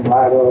missing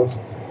laterals,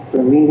 for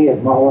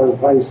immediate molar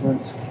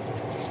replacements.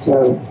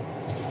 So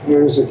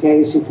here's a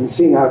case. You can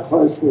see how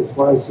close this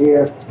was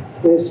here.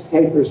 This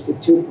tapers to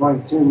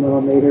 2.2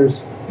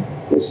 millimeters.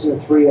 This is a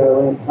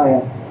 3.0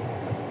 implant.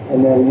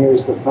 And then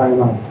here's the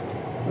final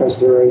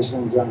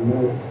restorations on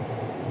those.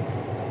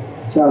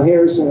 So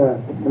here's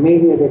an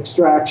immediate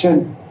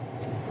extraction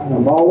on a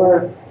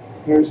molar.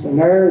 Here's the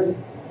nerve.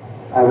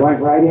 I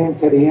went right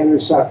into the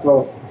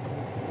interseptal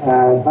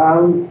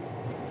bone,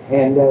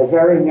 and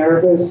very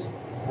nervous.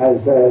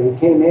 As he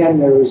came in,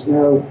 there was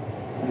no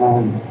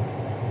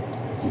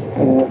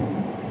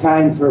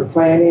time for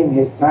planning.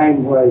 His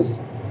time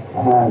was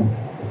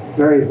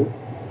very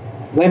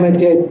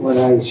limited. When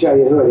I show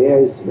you who it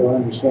is, you'll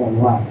understand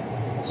why.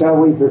 So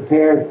we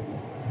prepared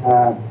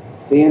the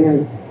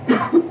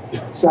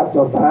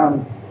interseptal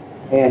bone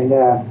and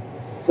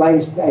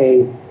placed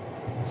a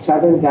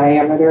 7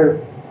 diameter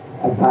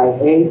by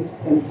 8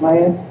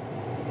 implant,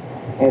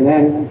 and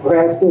then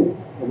grafted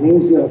the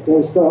mesial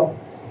distal.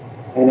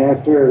 And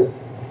after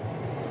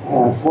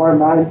 4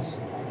 months,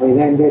 we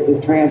then did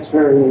the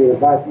transfer to the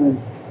abutment,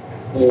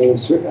 the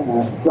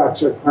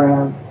flexor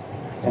crown,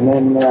 and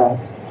then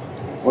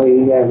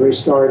we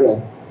restored it.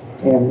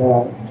 And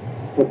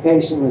the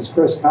patient was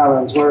Chris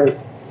Collinsworth.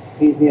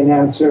 He's the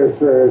announcer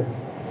for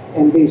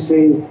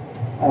NBC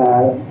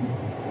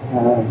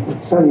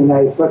Sunday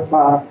Night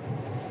Football.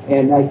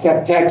 And I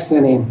kept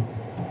texting him,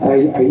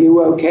 are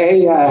you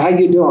okay? How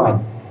you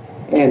doing?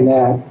 And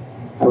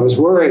I was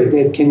worried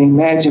that, can you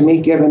imagine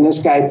me giving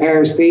this guy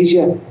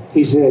paresthesia?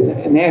 He's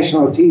a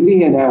national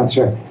TV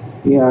announcer.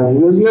 You know,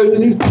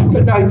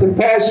 good night to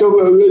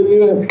Passover.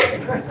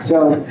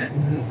 So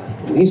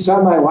he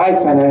saw my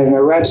wife in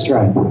a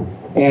restaurant,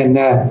 and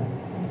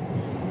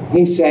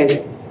he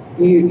said,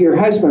 your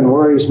husband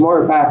worries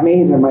more about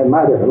me than my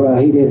mother. Well,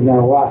 he didn't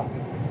know why.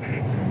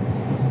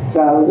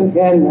 So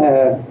again,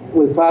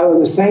 we follow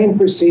the same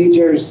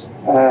procedures,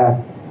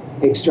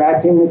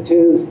 extracting the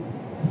tooth,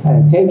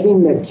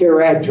 taking the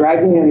curette,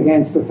 dragging it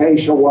against the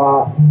facial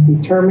wall,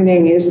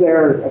 determining is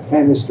there a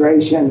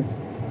fenestration,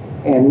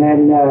 and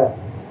then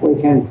we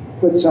can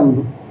put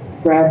some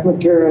graft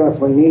material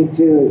if we need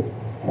to,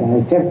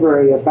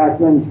 temporary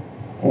abutment,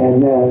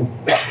 and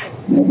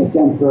make it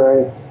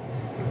temporary.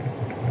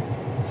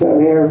 So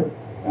here,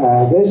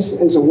 this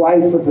is a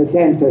wife of a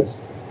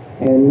dentist,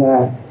 and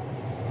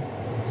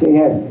she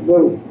had a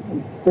little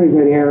pretty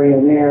good area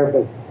in there,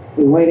 but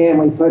we went in,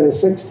 we put a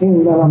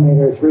 16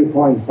 millimeter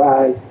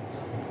 3.5,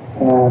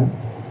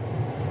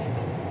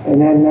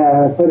 and then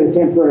put a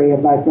temporary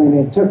abutment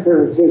and took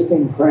her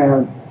existing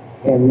crown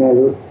and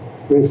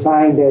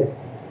refined it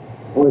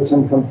with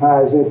some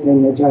composite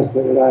and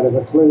adjusted it out of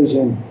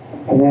occlusion.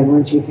 And then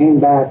when she came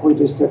back, we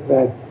just took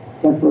that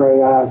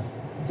temporary off,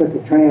 took a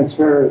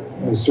transfer,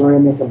 a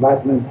ceramic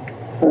abutment.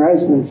 Her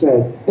husband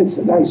said, it's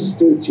the nicest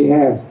tooth she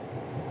has.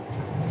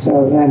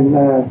 So then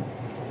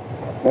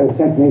a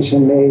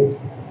technician made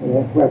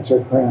the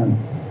flexor crown.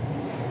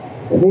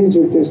 But these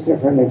are just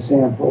different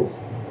examples.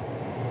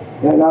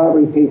 That all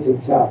repeats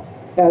itself.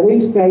 Now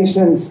these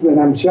patients that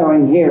I'm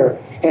showing here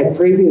had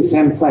previous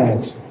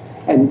implants,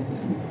 and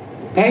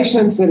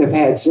patients that have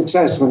had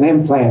success with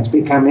implants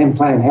become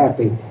implant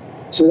happy.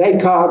 So they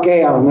call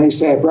Gail and they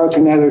say, I broke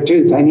another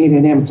tooth, I need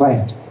an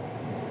implant.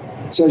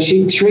 So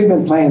she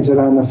treatment plans it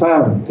on the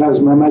phone, tells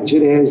them how much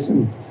it is,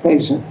 and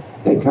patient,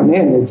 they come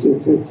in, it's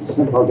a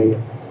simple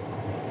deal.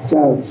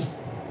 So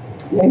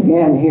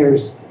Again,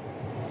 here's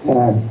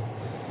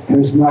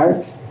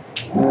Mark.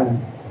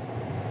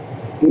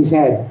 He's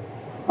had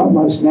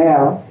almost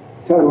now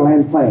total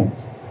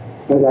implants,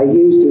 but I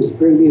used his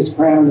previous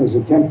crown as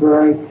a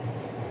temporary.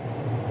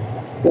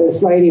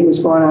 This lady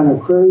was going on a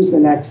cruise the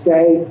next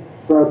day,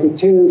 broke a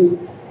tooth,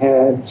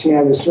 she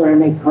had a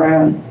ceramic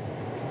crown.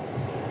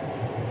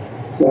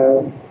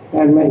 So,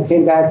 and when I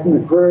came back from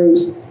the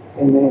cruise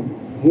and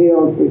then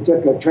healed, we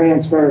took a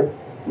transfer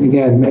and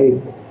again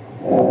made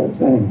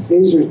things.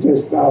 These are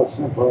just all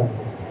similar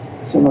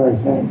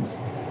things.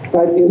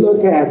 But you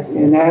look at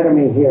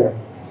anatomy here,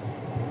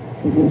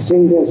 you can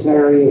see this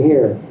area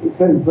here. You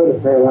couldn't put a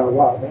parallel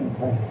wall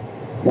implant.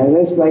 Now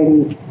this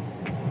lady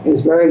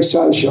is very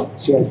social.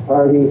 She has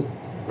parties,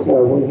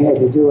 so we had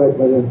to do it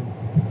with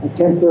a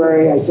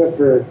temporary. I took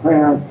her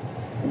crown,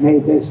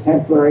 made this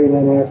temporary, and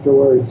then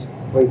afterwards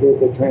we did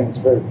the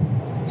transfer.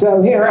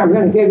 So here I'm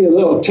going to give you a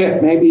little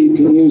tip. Maybe you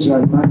can use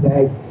on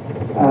Monday.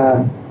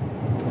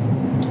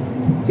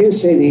 You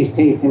see these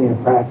teeth in your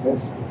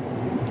practice.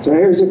 So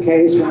here's a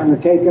case. We're going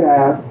to take it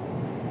out.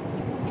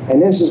 And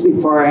this is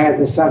before I had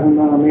the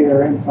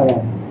 7mm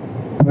implant.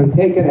 We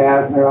take it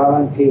out, and they're all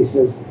in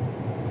pieces.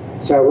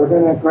 So we're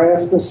going to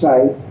graft the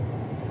site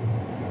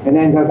and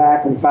then go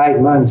back in 5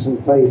 months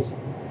and place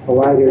a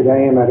wider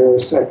diameter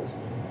of 6.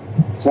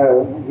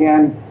 So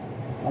again,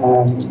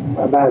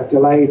 about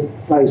delayed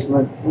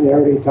placement, we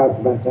already talked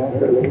about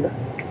that earlier.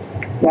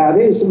 Now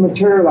this is the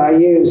material I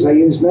use. I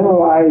use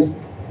mineralized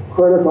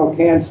cortical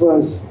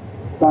cancellous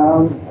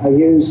bone.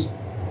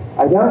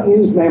 I don't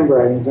use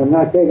membranes. I'm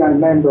not big on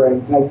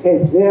membranes. I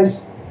take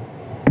this,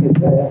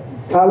 it's a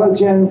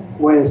collagen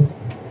with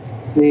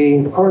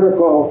the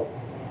cortical,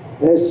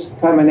 this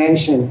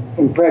combination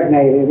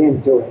impregnated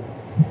into it.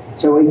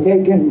 So we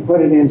take it and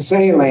put it in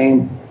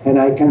saline, and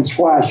I can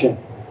squash it.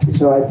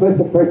 So I put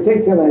the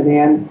particulate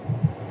in,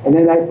 and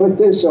then I put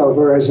this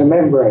over as a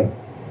membrane.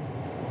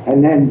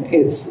 And then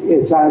it's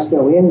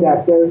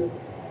osteoinductive,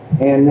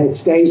 and it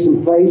stays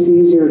in place,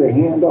 easier to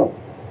handle.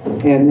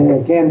 And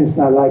again, it's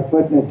not like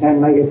putting a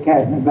 10-legged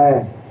cat in a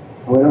bag.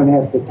 We don't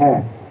have to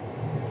tack.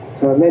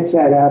 So I mix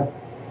that up.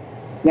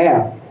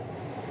 Now,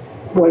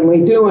 when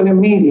we do an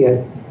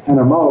immediate and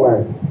a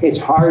molar, it's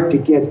hard to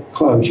get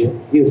closure.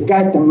 You've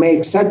got to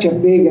make such a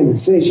big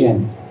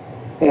incision.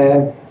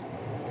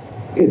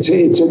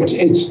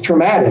 It's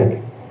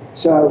traumatic.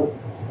 So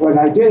what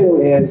I do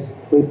is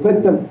we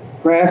put the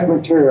graft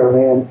material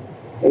in.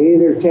 I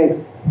either take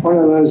one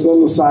of those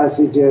little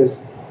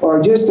sausages or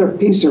just a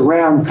piece of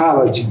round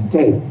collagen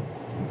tape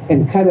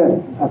and cut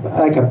it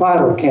like a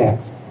bottle cap.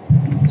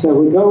 So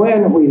we go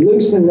in and we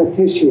loosen the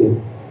tissue.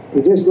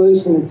 We just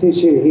loosen the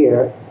tissue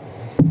here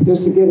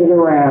just to get it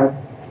around.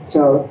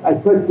 So I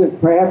put the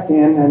graft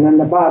in and then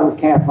the bottle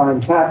cap on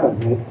top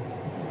of it.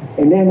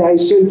 And then I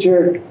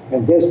suture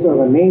and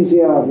distal and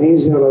mesial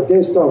to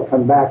distal,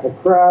 come back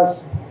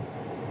across.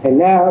 And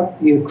now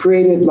you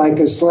create it like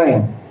a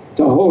sling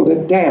to hold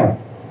it down.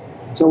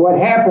 So what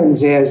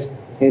happens is,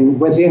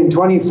 within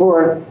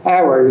 24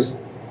 hours,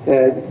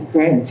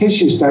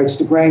 tissue starts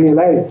to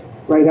granulate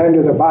right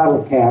under the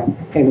bottle cap,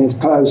 and it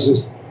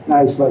closes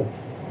nicely.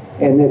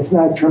 And it's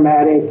not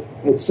traumatic.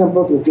 It's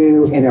simple to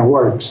do, and it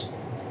works.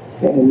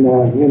 And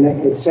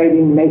it's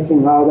saving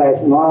making all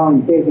that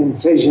long, big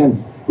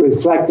incision,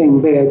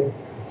 reflecting big.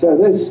 So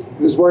this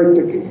is worth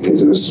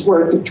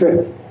the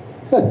trip.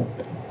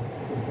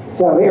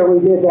 So here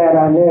we did that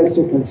on this.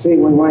 You can see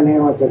we went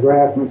in with the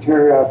graft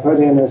material. I put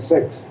in a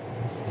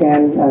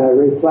 610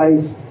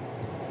 replace.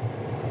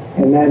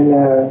 And then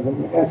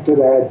after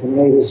that,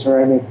 made a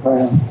ceramic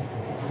crown,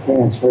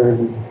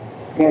 transferred.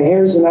 Okay,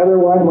 here's another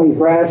one we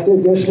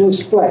grafted. This was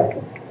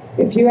split.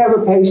 If you have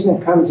a patient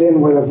that comes in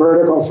with a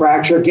vertical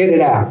fracture, get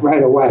it out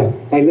right away.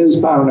 They lose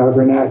bone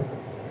overnight.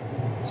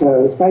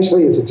 So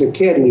especially if it's a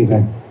kid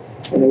even,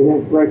 and they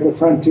didn't break the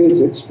front tooth,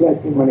 it's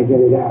split, you want to get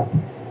it out.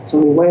 So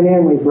we went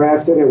in, we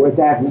grafted it with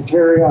that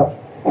material.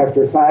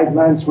 After 5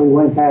 months, we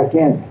went back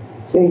in.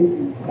 See,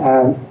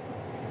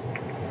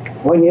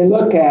 when you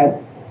look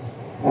at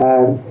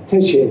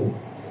tissue,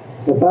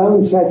 the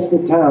bone sets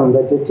the tone,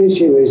 but the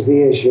tissue is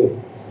the issue.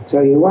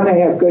 So you want to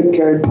have good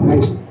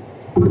keratinized,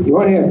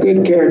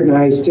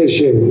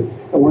 tissue.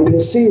 And when you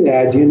see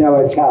that, you know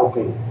it's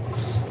healthy.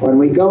 When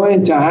we go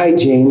into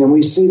hygiene and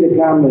we see the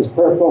gum is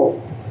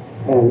purple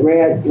and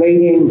red,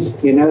 bleeding,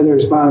 you know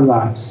there's bone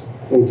loss.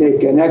 We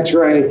take an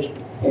x-ray,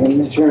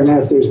 and sure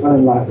enough, there's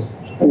bone loss.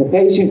 When the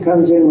patient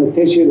comes in with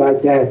tissue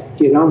like that,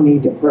 you don't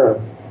need to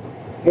probe.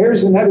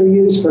 Here's another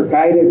use for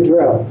guided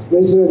drills.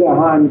 This is the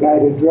Hahn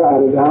guided drill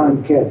out of the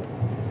Hahn kit.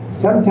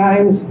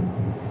 Sometimes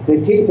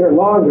the teeth are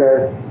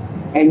longer,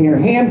 and your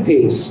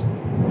handpiece,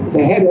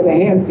 the head of the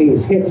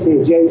handpiece, hits the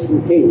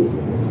adjacent teeth.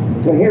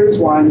 So here's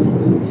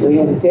one. We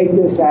had to take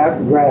this out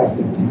and graft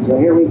it. So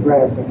here we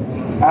grafted it.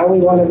 Now we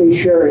want to be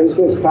sure, is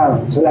this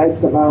bone? So that's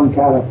the bone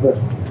caliper.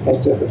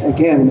 That's,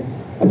 again,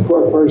 a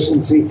poor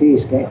person CT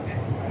scan.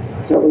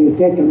 So we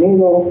take a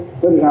needle,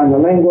 put it on the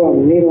lingual,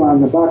 the needle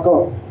on the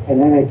buccal, and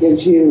then it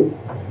gives you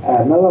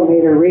a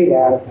millimeter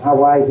readout how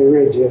wide the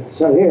ridge is.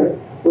 So here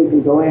we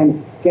can go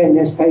in Again,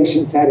 this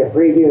patient's had a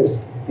previous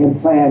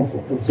implant.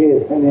 You can see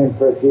it's been in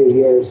for a few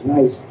years.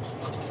 Nice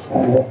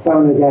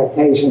bone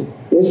adaptation.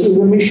 This is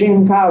a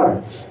machine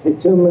collar, a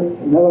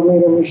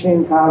 2-millimeter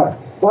machine collar.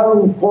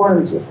 Bone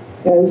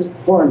is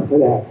formed to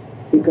that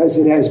because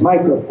it has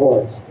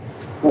micropores,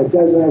 but it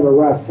doesn't have a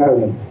rough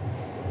coating.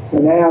 So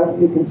now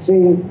you can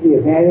see the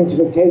advantage of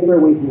a taper.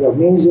 We can go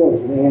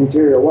mesial to the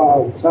anterior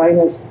wall of the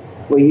sinus.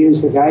 We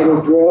use the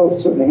guided drill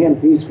so the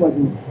handpiece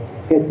wouldn't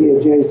hit the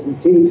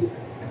adjacent teeth.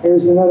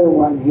 Here's another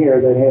one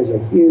here that has a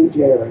huge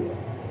area,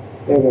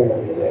 big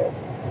area there.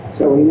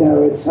 So we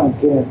know it's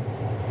sunk in.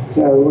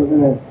 So we're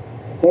going to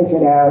take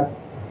it out,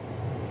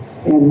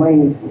 and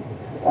we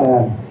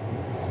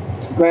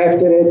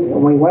grafted it,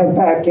 and we went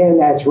back in.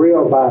 That's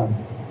real bone.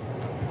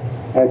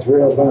 That's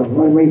real bone.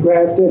 When we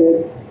grafted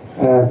it,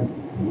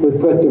 we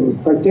put the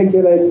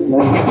particulate and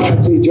then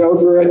sausage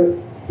over it,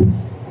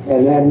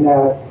 and then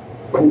you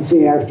can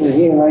see after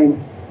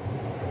healing.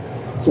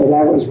 So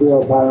that was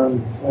real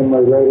bone, and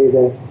we're ready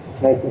to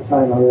make the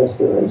final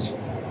restoration.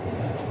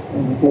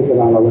 And we take it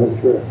all the way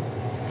through.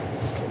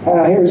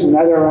 Here's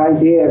another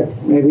idea.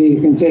 Maybe you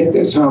can take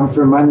this home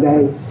for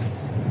Monday.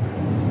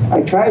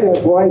 I try to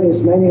avoid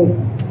as many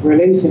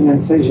releasing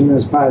incision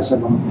as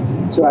possible.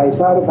 So I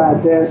thought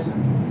about this.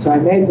 So I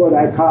made what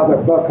I call the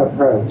book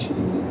approach,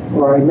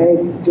 where I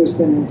make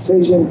just an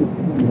incision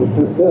in the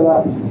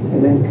papilla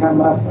and then come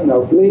up an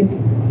oblique,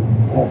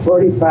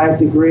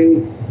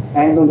 45-degree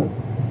angled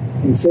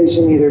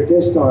incision, either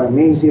distal or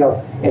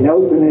mesial, and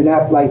open it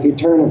up like you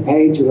turn a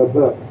page of a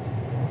book.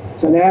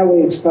 So now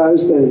we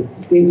expose the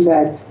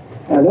defect.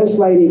 Now this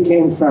lady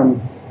came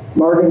from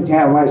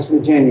Morgantown, West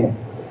Virginia.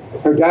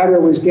 Her daughter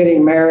was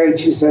getting married.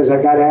 She says,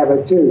 I got to have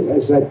a tooth. I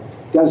said,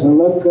 doesn't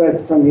look good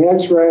from the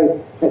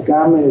x-ray. The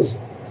gum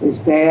is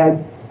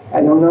bad.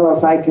 I don't know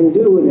if I can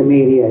do an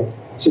immediate.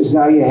 She says,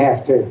 no, you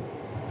have to.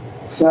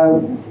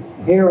 So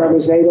here I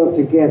was able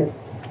to get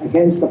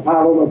against the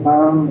hollow of the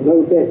bone, a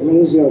little bit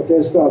mesial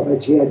distal,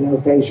 but she had no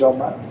facial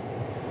bone.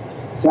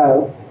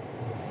 So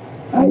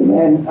I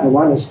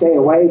want to stay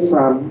away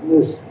from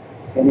this,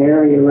 an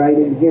area right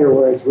in here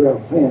where it's real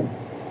thin.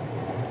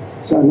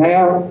 So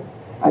now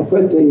I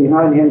put the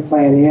Hahn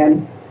implant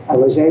in. I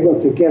was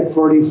able to get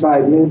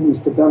 45 Newton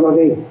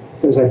stability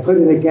because I put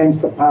it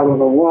against the part of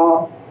the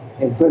wall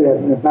and put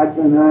an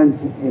abutment on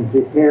and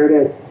prepared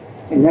it.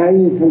 And now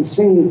you can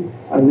see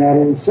on that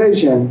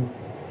incision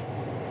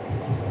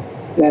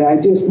that I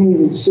just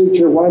needed to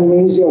suture one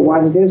mesial,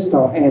 one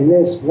distal, and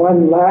this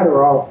one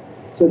lateral.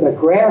 So the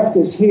graft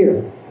is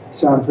here.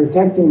 So I'm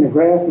protecting the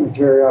graft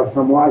material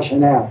from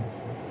washing out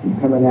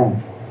and coming out.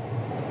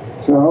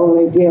 So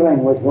only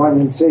dealing with one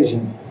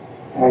incision,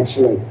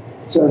 actually.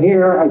 So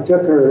here I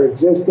took her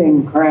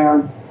existing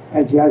crown,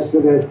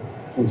 adjusted it,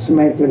 and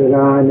cemented it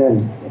on, and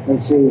you can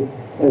see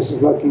this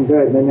is looking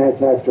good, and then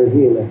that's after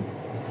healing.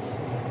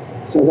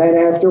 So then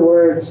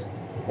afterwards,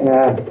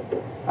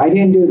 I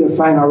didn't do the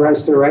final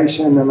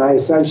restoration, and my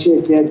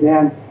associate did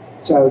then.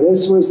 So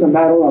this was the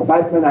metal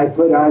abutment I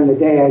put on the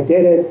day I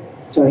did it.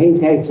 So he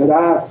takes it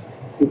off.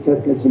 He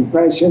took his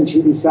impression.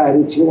 She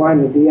decided she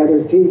wanted the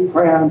other teeth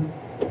crown,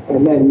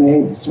 and then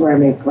made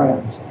ceramic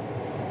crowns.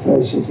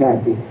 So she's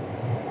happy.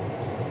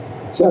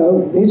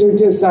 So these are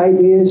just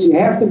ideas. You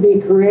have to be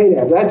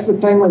creative. That's the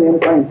thing with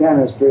implant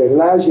dentistry. It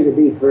allows you to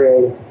be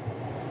creative.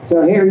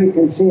 So here you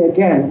can see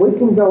again, we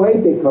can go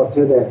apical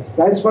to this.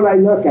 That's what I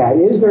look at.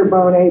 Is there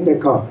bone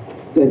apical?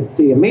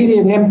 The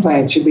immediate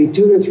implant should be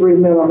 2 to 3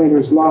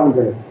 millimeters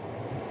longer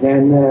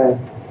than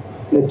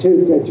the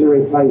tooth that you're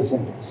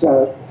replacing.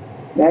 So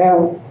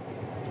now,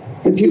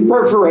 if you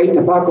perforate the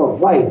buccal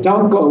plate,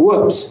 don't go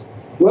whoops.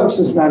 Whoops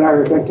is not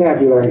our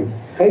vocabulary.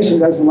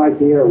 Patient doesn't like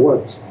to hear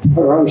whoops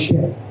or oh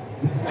shit.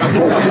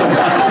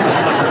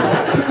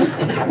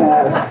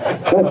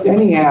 But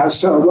anyhow,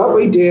 so what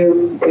we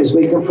do is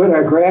we can put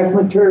our graft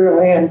material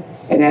in,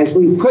 and as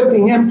we put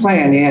the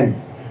implant in,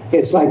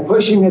 it's like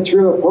pushing it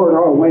through a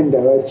porthole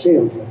window. It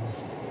seals it.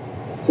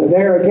 So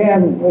there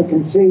again, we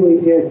can see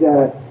we did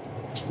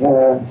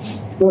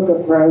book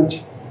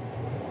approach.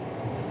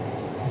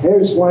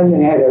 Here's one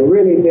that had a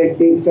really big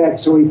defect,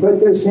 so we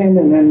put this in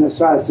and then the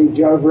sausage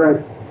over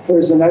it.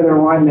 There's another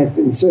one that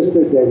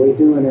insisted that we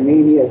do an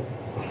immediate.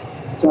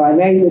 So I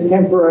made the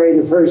temporary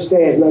the first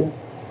day. It looked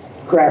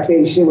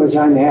crappy. She was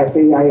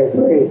unhappy. I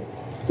agreed.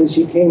 So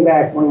she came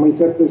back when we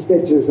took the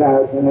stitches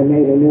out, and I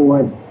made a new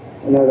one,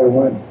 another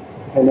one.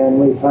 And then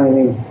we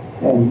finally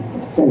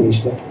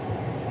finished it.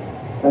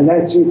 And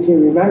that's, if you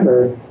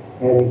remember,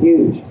 had a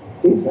huge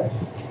defect.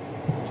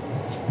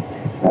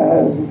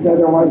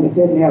 Another one that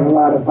didn't have a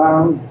lot of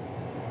bone.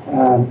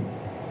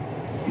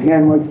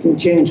 Again, we can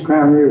change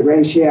crown root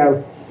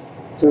ratio.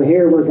 So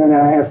here we're going to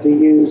have to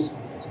use,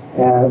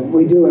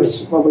 we do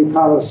what we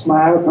call a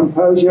smile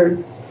composure.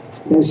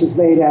 This is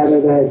made out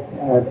of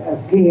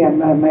a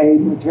PMMA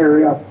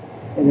material.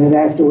 And then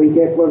after we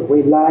get what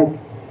we like,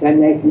 then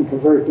they can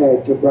convert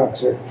that to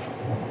Bruxer.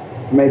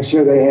 Make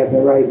sure they have the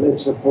right lip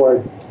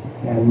support.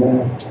 And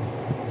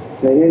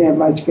they didn't have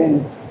much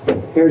gain.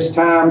 Here's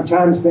Tom.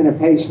 Tom's been a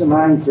patient of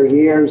mine for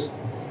years.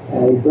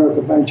 He broke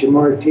a bunch of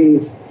more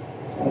teeth.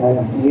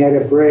 He had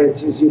a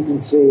bridge, as you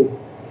can see.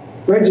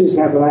 Bridges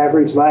have an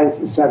average life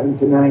of 7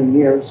 to 9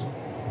 years.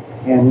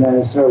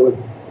 And so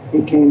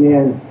he came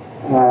in.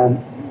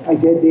 I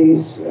did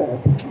these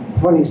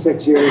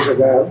 26 years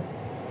ago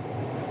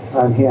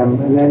on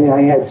him. And then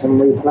I had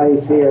some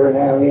replace here, and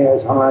now he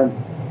has Hahn.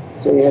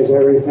 So he has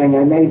everything.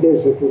 I made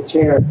this at the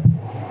chair.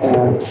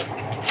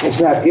 It's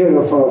not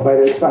beautiful, but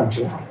it's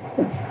functional.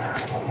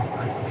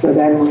 So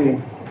then when it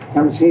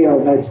comes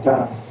healed, that's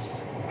tough.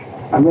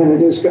 I'm going to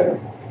just go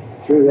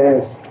through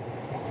this.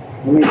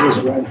 Let me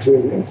just run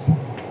through this.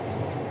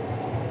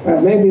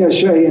 Maybe I'll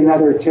show you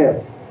another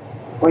tip.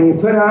 When you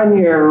put on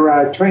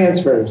your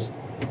transfers,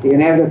 you can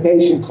have the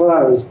patient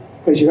close,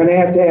 because you're going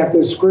to have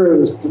the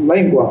screws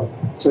lingual,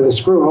 so the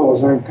screw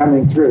holes aren't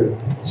coming through.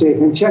 So you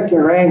can check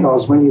your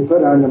angles when you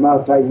put on the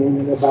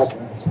multi-unit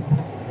abutments.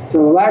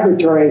 So the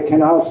laboratory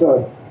can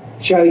also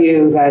show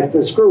you that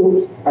the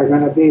screws are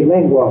going to be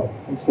lingual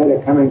instead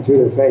of coming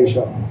through the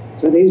facial.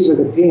 So these are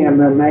the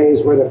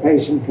PMMAs where the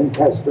patient can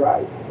test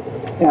drive.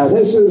 Now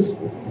this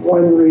is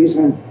one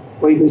reason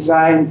we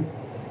designed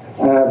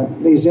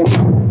these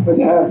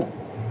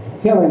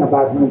healing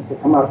abutments to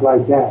come up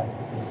like that.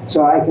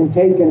 So I can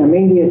take an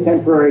immediate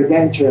temporary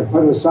denture,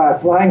 put a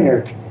soft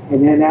liner,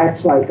 and then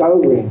acts like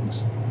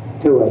O-rings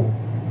to it.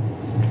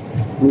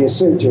 And you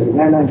suture.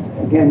 Then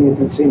again, you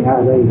can see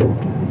how the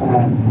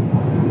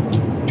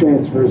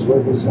transfers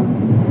were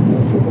designed.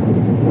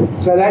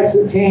 So that's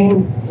the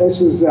team.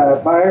 This is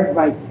Bart,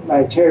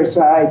 my chair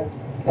side.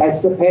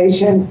 That's the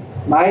patient,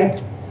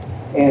 Mike,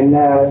 and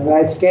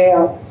that's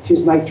Gail.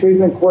 She's my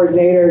treatment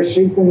coordinator.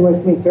 She's been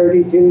with me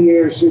 32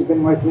 years. She's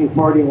been with me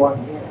 41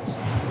 years.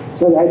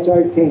 So that's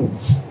our team.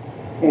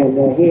 And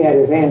he had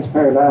advanced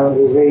periodontal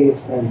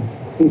disease, and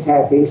he's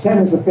happy. He sent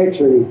us a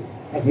picture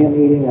of him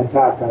eating a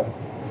taco.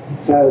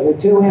 So the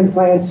 2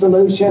 implant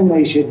solution,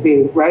 they should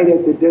be right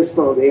at the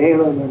distal, the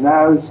ala of the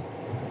nose.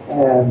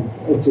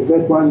 It's a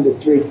good one to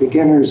treat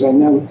beginners. I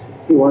know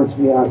he wants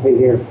me off of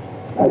here,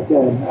 but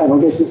I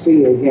don't get to see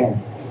you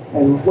again.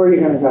 And where are you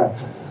going to go?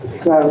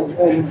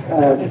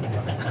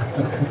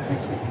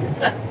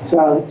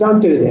 So don't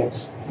do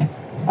this.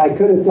 I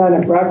could have done a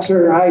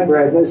Bruxer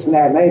hybrid, this and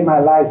that, made my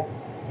life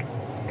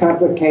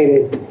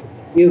complicated.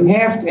 You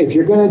have to, if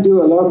you're going to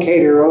do a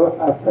locator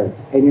upper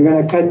and you're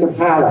going to cut the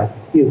palate,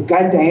 you've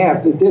got to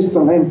have the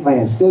distal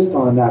implants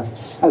distal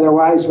enough.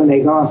 Otherwise, when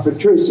they go on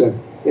protrusive,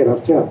 it'll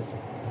tilt.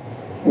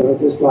 It'll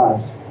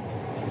dislodge.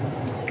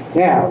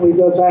 Now, we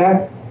go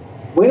back.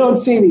 We don't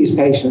see these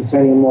patients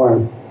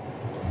anymore.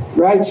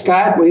 Right,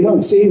 Scott? We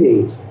don't see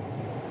these.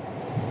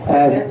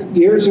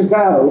 Years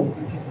ago,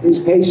 these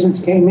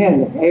patients came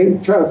in,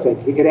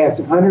 atrophic. You could have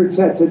 100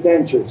 sets of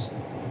dentures,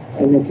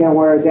 and they can't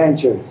wear a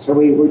denture. So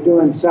we were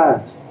doing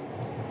subs.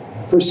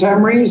 For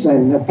some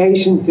reason, the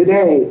patient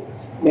today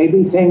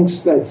maybe thinks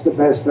that's the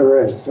best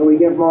there is. So we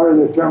get more of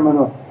the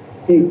terminal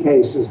teeth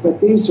cases, but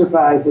these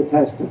survive the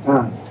test of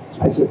time.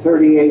 That's a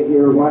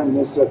 38-year one,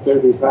 this is a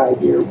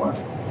 35-year one.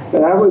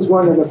 But I was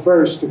one of the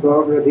first to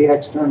go over the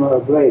external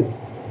oblique.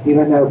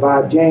 Even though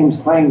Bob James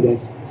claimed it,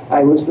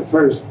 I was the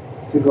first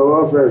to go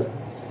over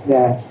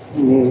that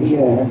in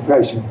the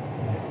impression.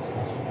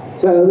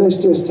 So this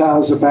just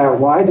tells about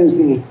why does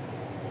the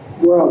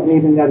world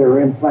need another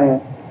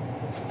implant,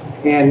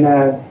 and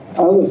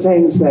all the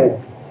things that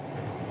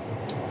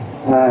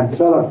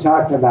Philip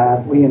talked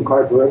about, we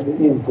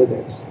incorporated into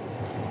this.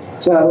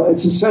 So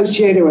it's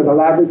associated with a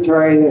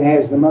laboratory that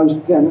has the most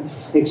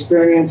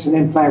experience in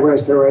implant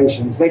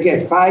restorations. They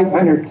get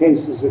 500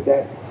 cases a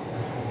day.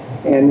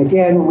 And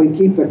again, we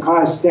keep the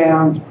costs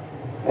down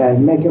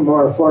and make it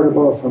more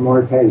affordable for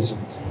more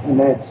patients. And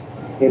that's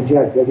the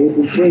objective. You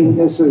can see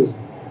this is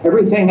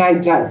everything I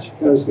touch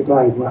goes to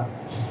GlideWell.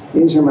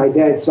 These are my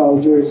dead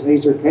soldiers.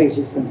 These are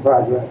cases in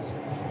progress.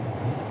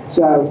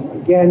 So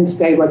again,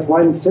 stay with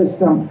one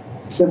system,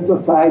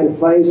 simplify the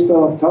place.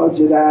 Philip told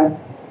you that.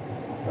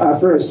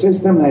 For a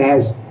system that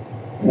has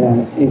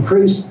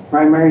increased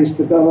primary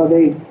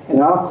stability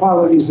and all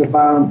qualities of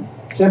bone,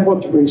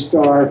 simple to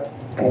restore,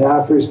 and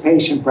offers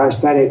patient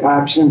prosthetic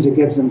options. It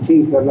gives them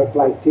teeth that look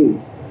like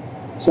teeth.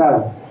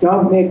 So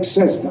don't mix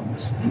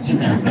systems.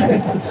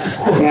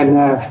 And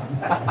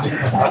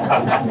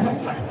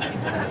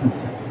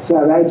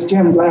so that's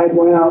Jim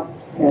Gladwell,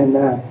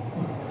 and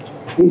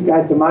he's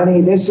got the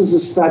money. This is a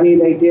study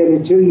they did, a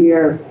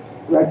 2-year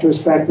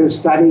retrospective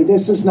study.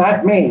 This is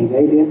not me.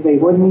 They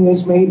wouldn't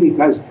use me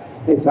because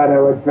they thought I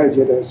would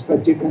prejudice.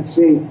 But you can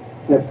see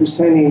the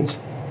percentage,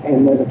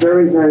 and the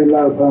very, very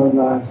low bone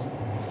loss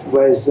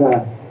was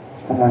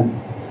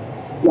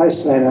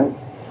less than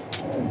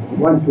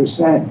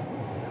 1%.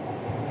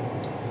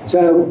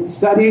 So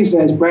studies,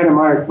 as Brenna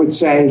Mark would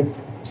say,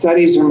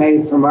 studies are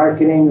made for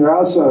marketing. They're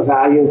also a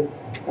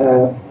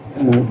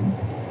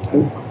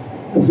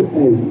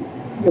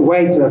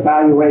way to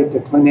evaluate the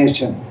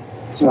clinician.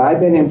 So I've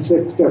been in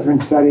 6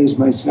 different studies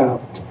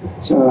myself.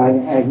 So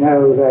I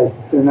know that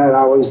they're not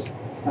always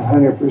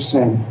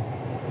 100%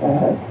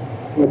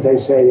 what they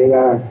say they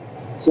are.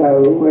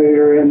 So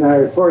we're in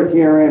our 4th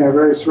year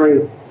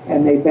anniversary.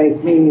 and they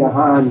baked me a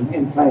Hahn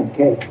implant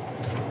cake.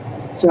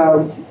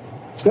 So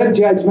good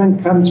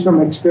judgment comes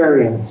from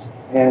experience,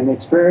 and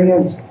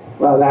experience,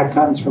 well, that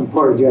comes from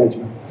poor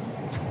judgment.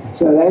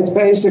 So that's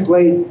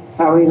basically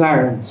how we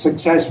learn.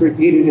 Success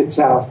repeated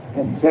itself,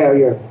 and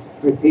failure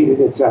repeated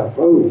itself.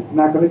 Oh, I'm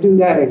not going to do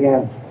that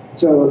again.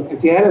 So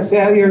if you had a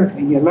failure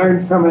and you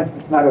learned from it,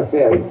 it's not a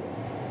failure.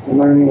 It's a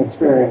learning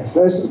experience.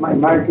 This is my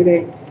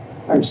marketing,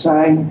 our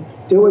sign.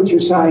 Do what your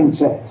sign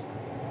says.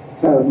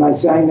 So my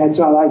sign, that's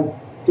all I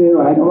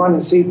do. I don't want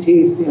to see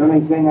teeth. The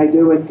only thing I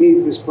do with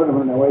teeth is put them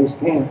in a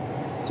waistband.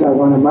 So I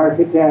want to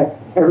market that.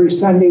 Every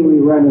Sunday we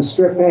run a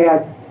strip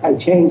ad. I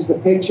change the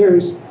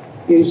pictures.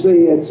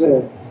 Usually it's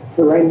a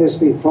horrendous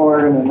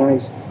before and a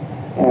nice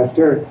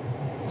after.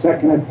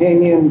 Second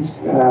opinions,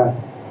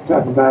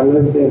 talk about a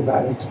little bit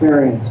about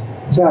experience.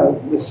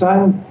 So the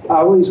sun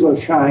always will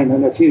shine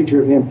on the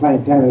future of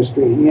implant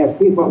dentistry. And you have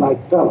people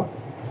like Philip.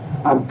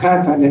 I'm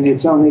confident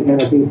it's only going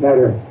to be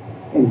better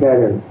and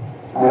better.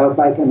 I hope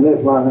I can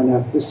live long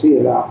enough to see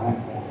it all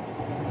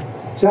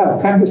happen. So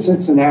come to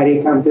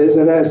Cincinnati, come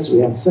visit us. We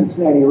have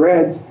Cincinnati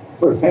Reds.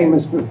 We're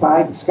famous for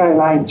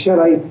Skyline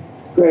Chili,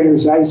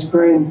 Grater's Ice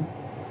Cream.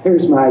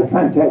 Here's my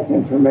contact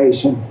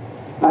information.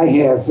 I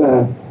have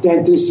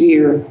dentists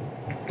here,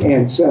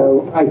 and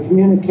so I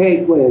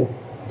communicate with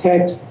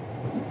text,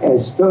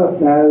 as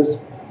Philip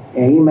knows,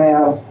 and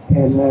email,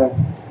 and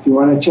if you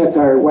want to check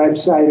our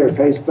website or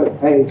Facebook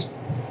page,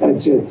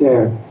 that's it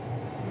there.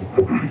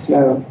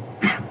 So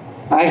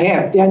I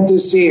have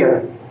dentists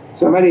here.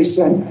 Somebody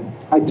said,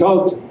 I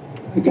told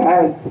a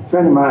guy, a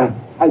friend of mine,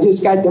 I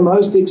just got the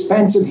most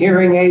expensive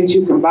hearing aids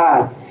you can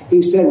buy.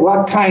 He said,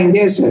 what kind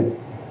is it?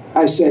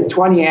 I said,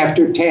 20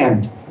 after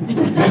 10.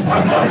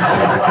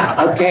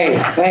 Okay,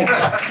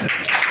 thanks.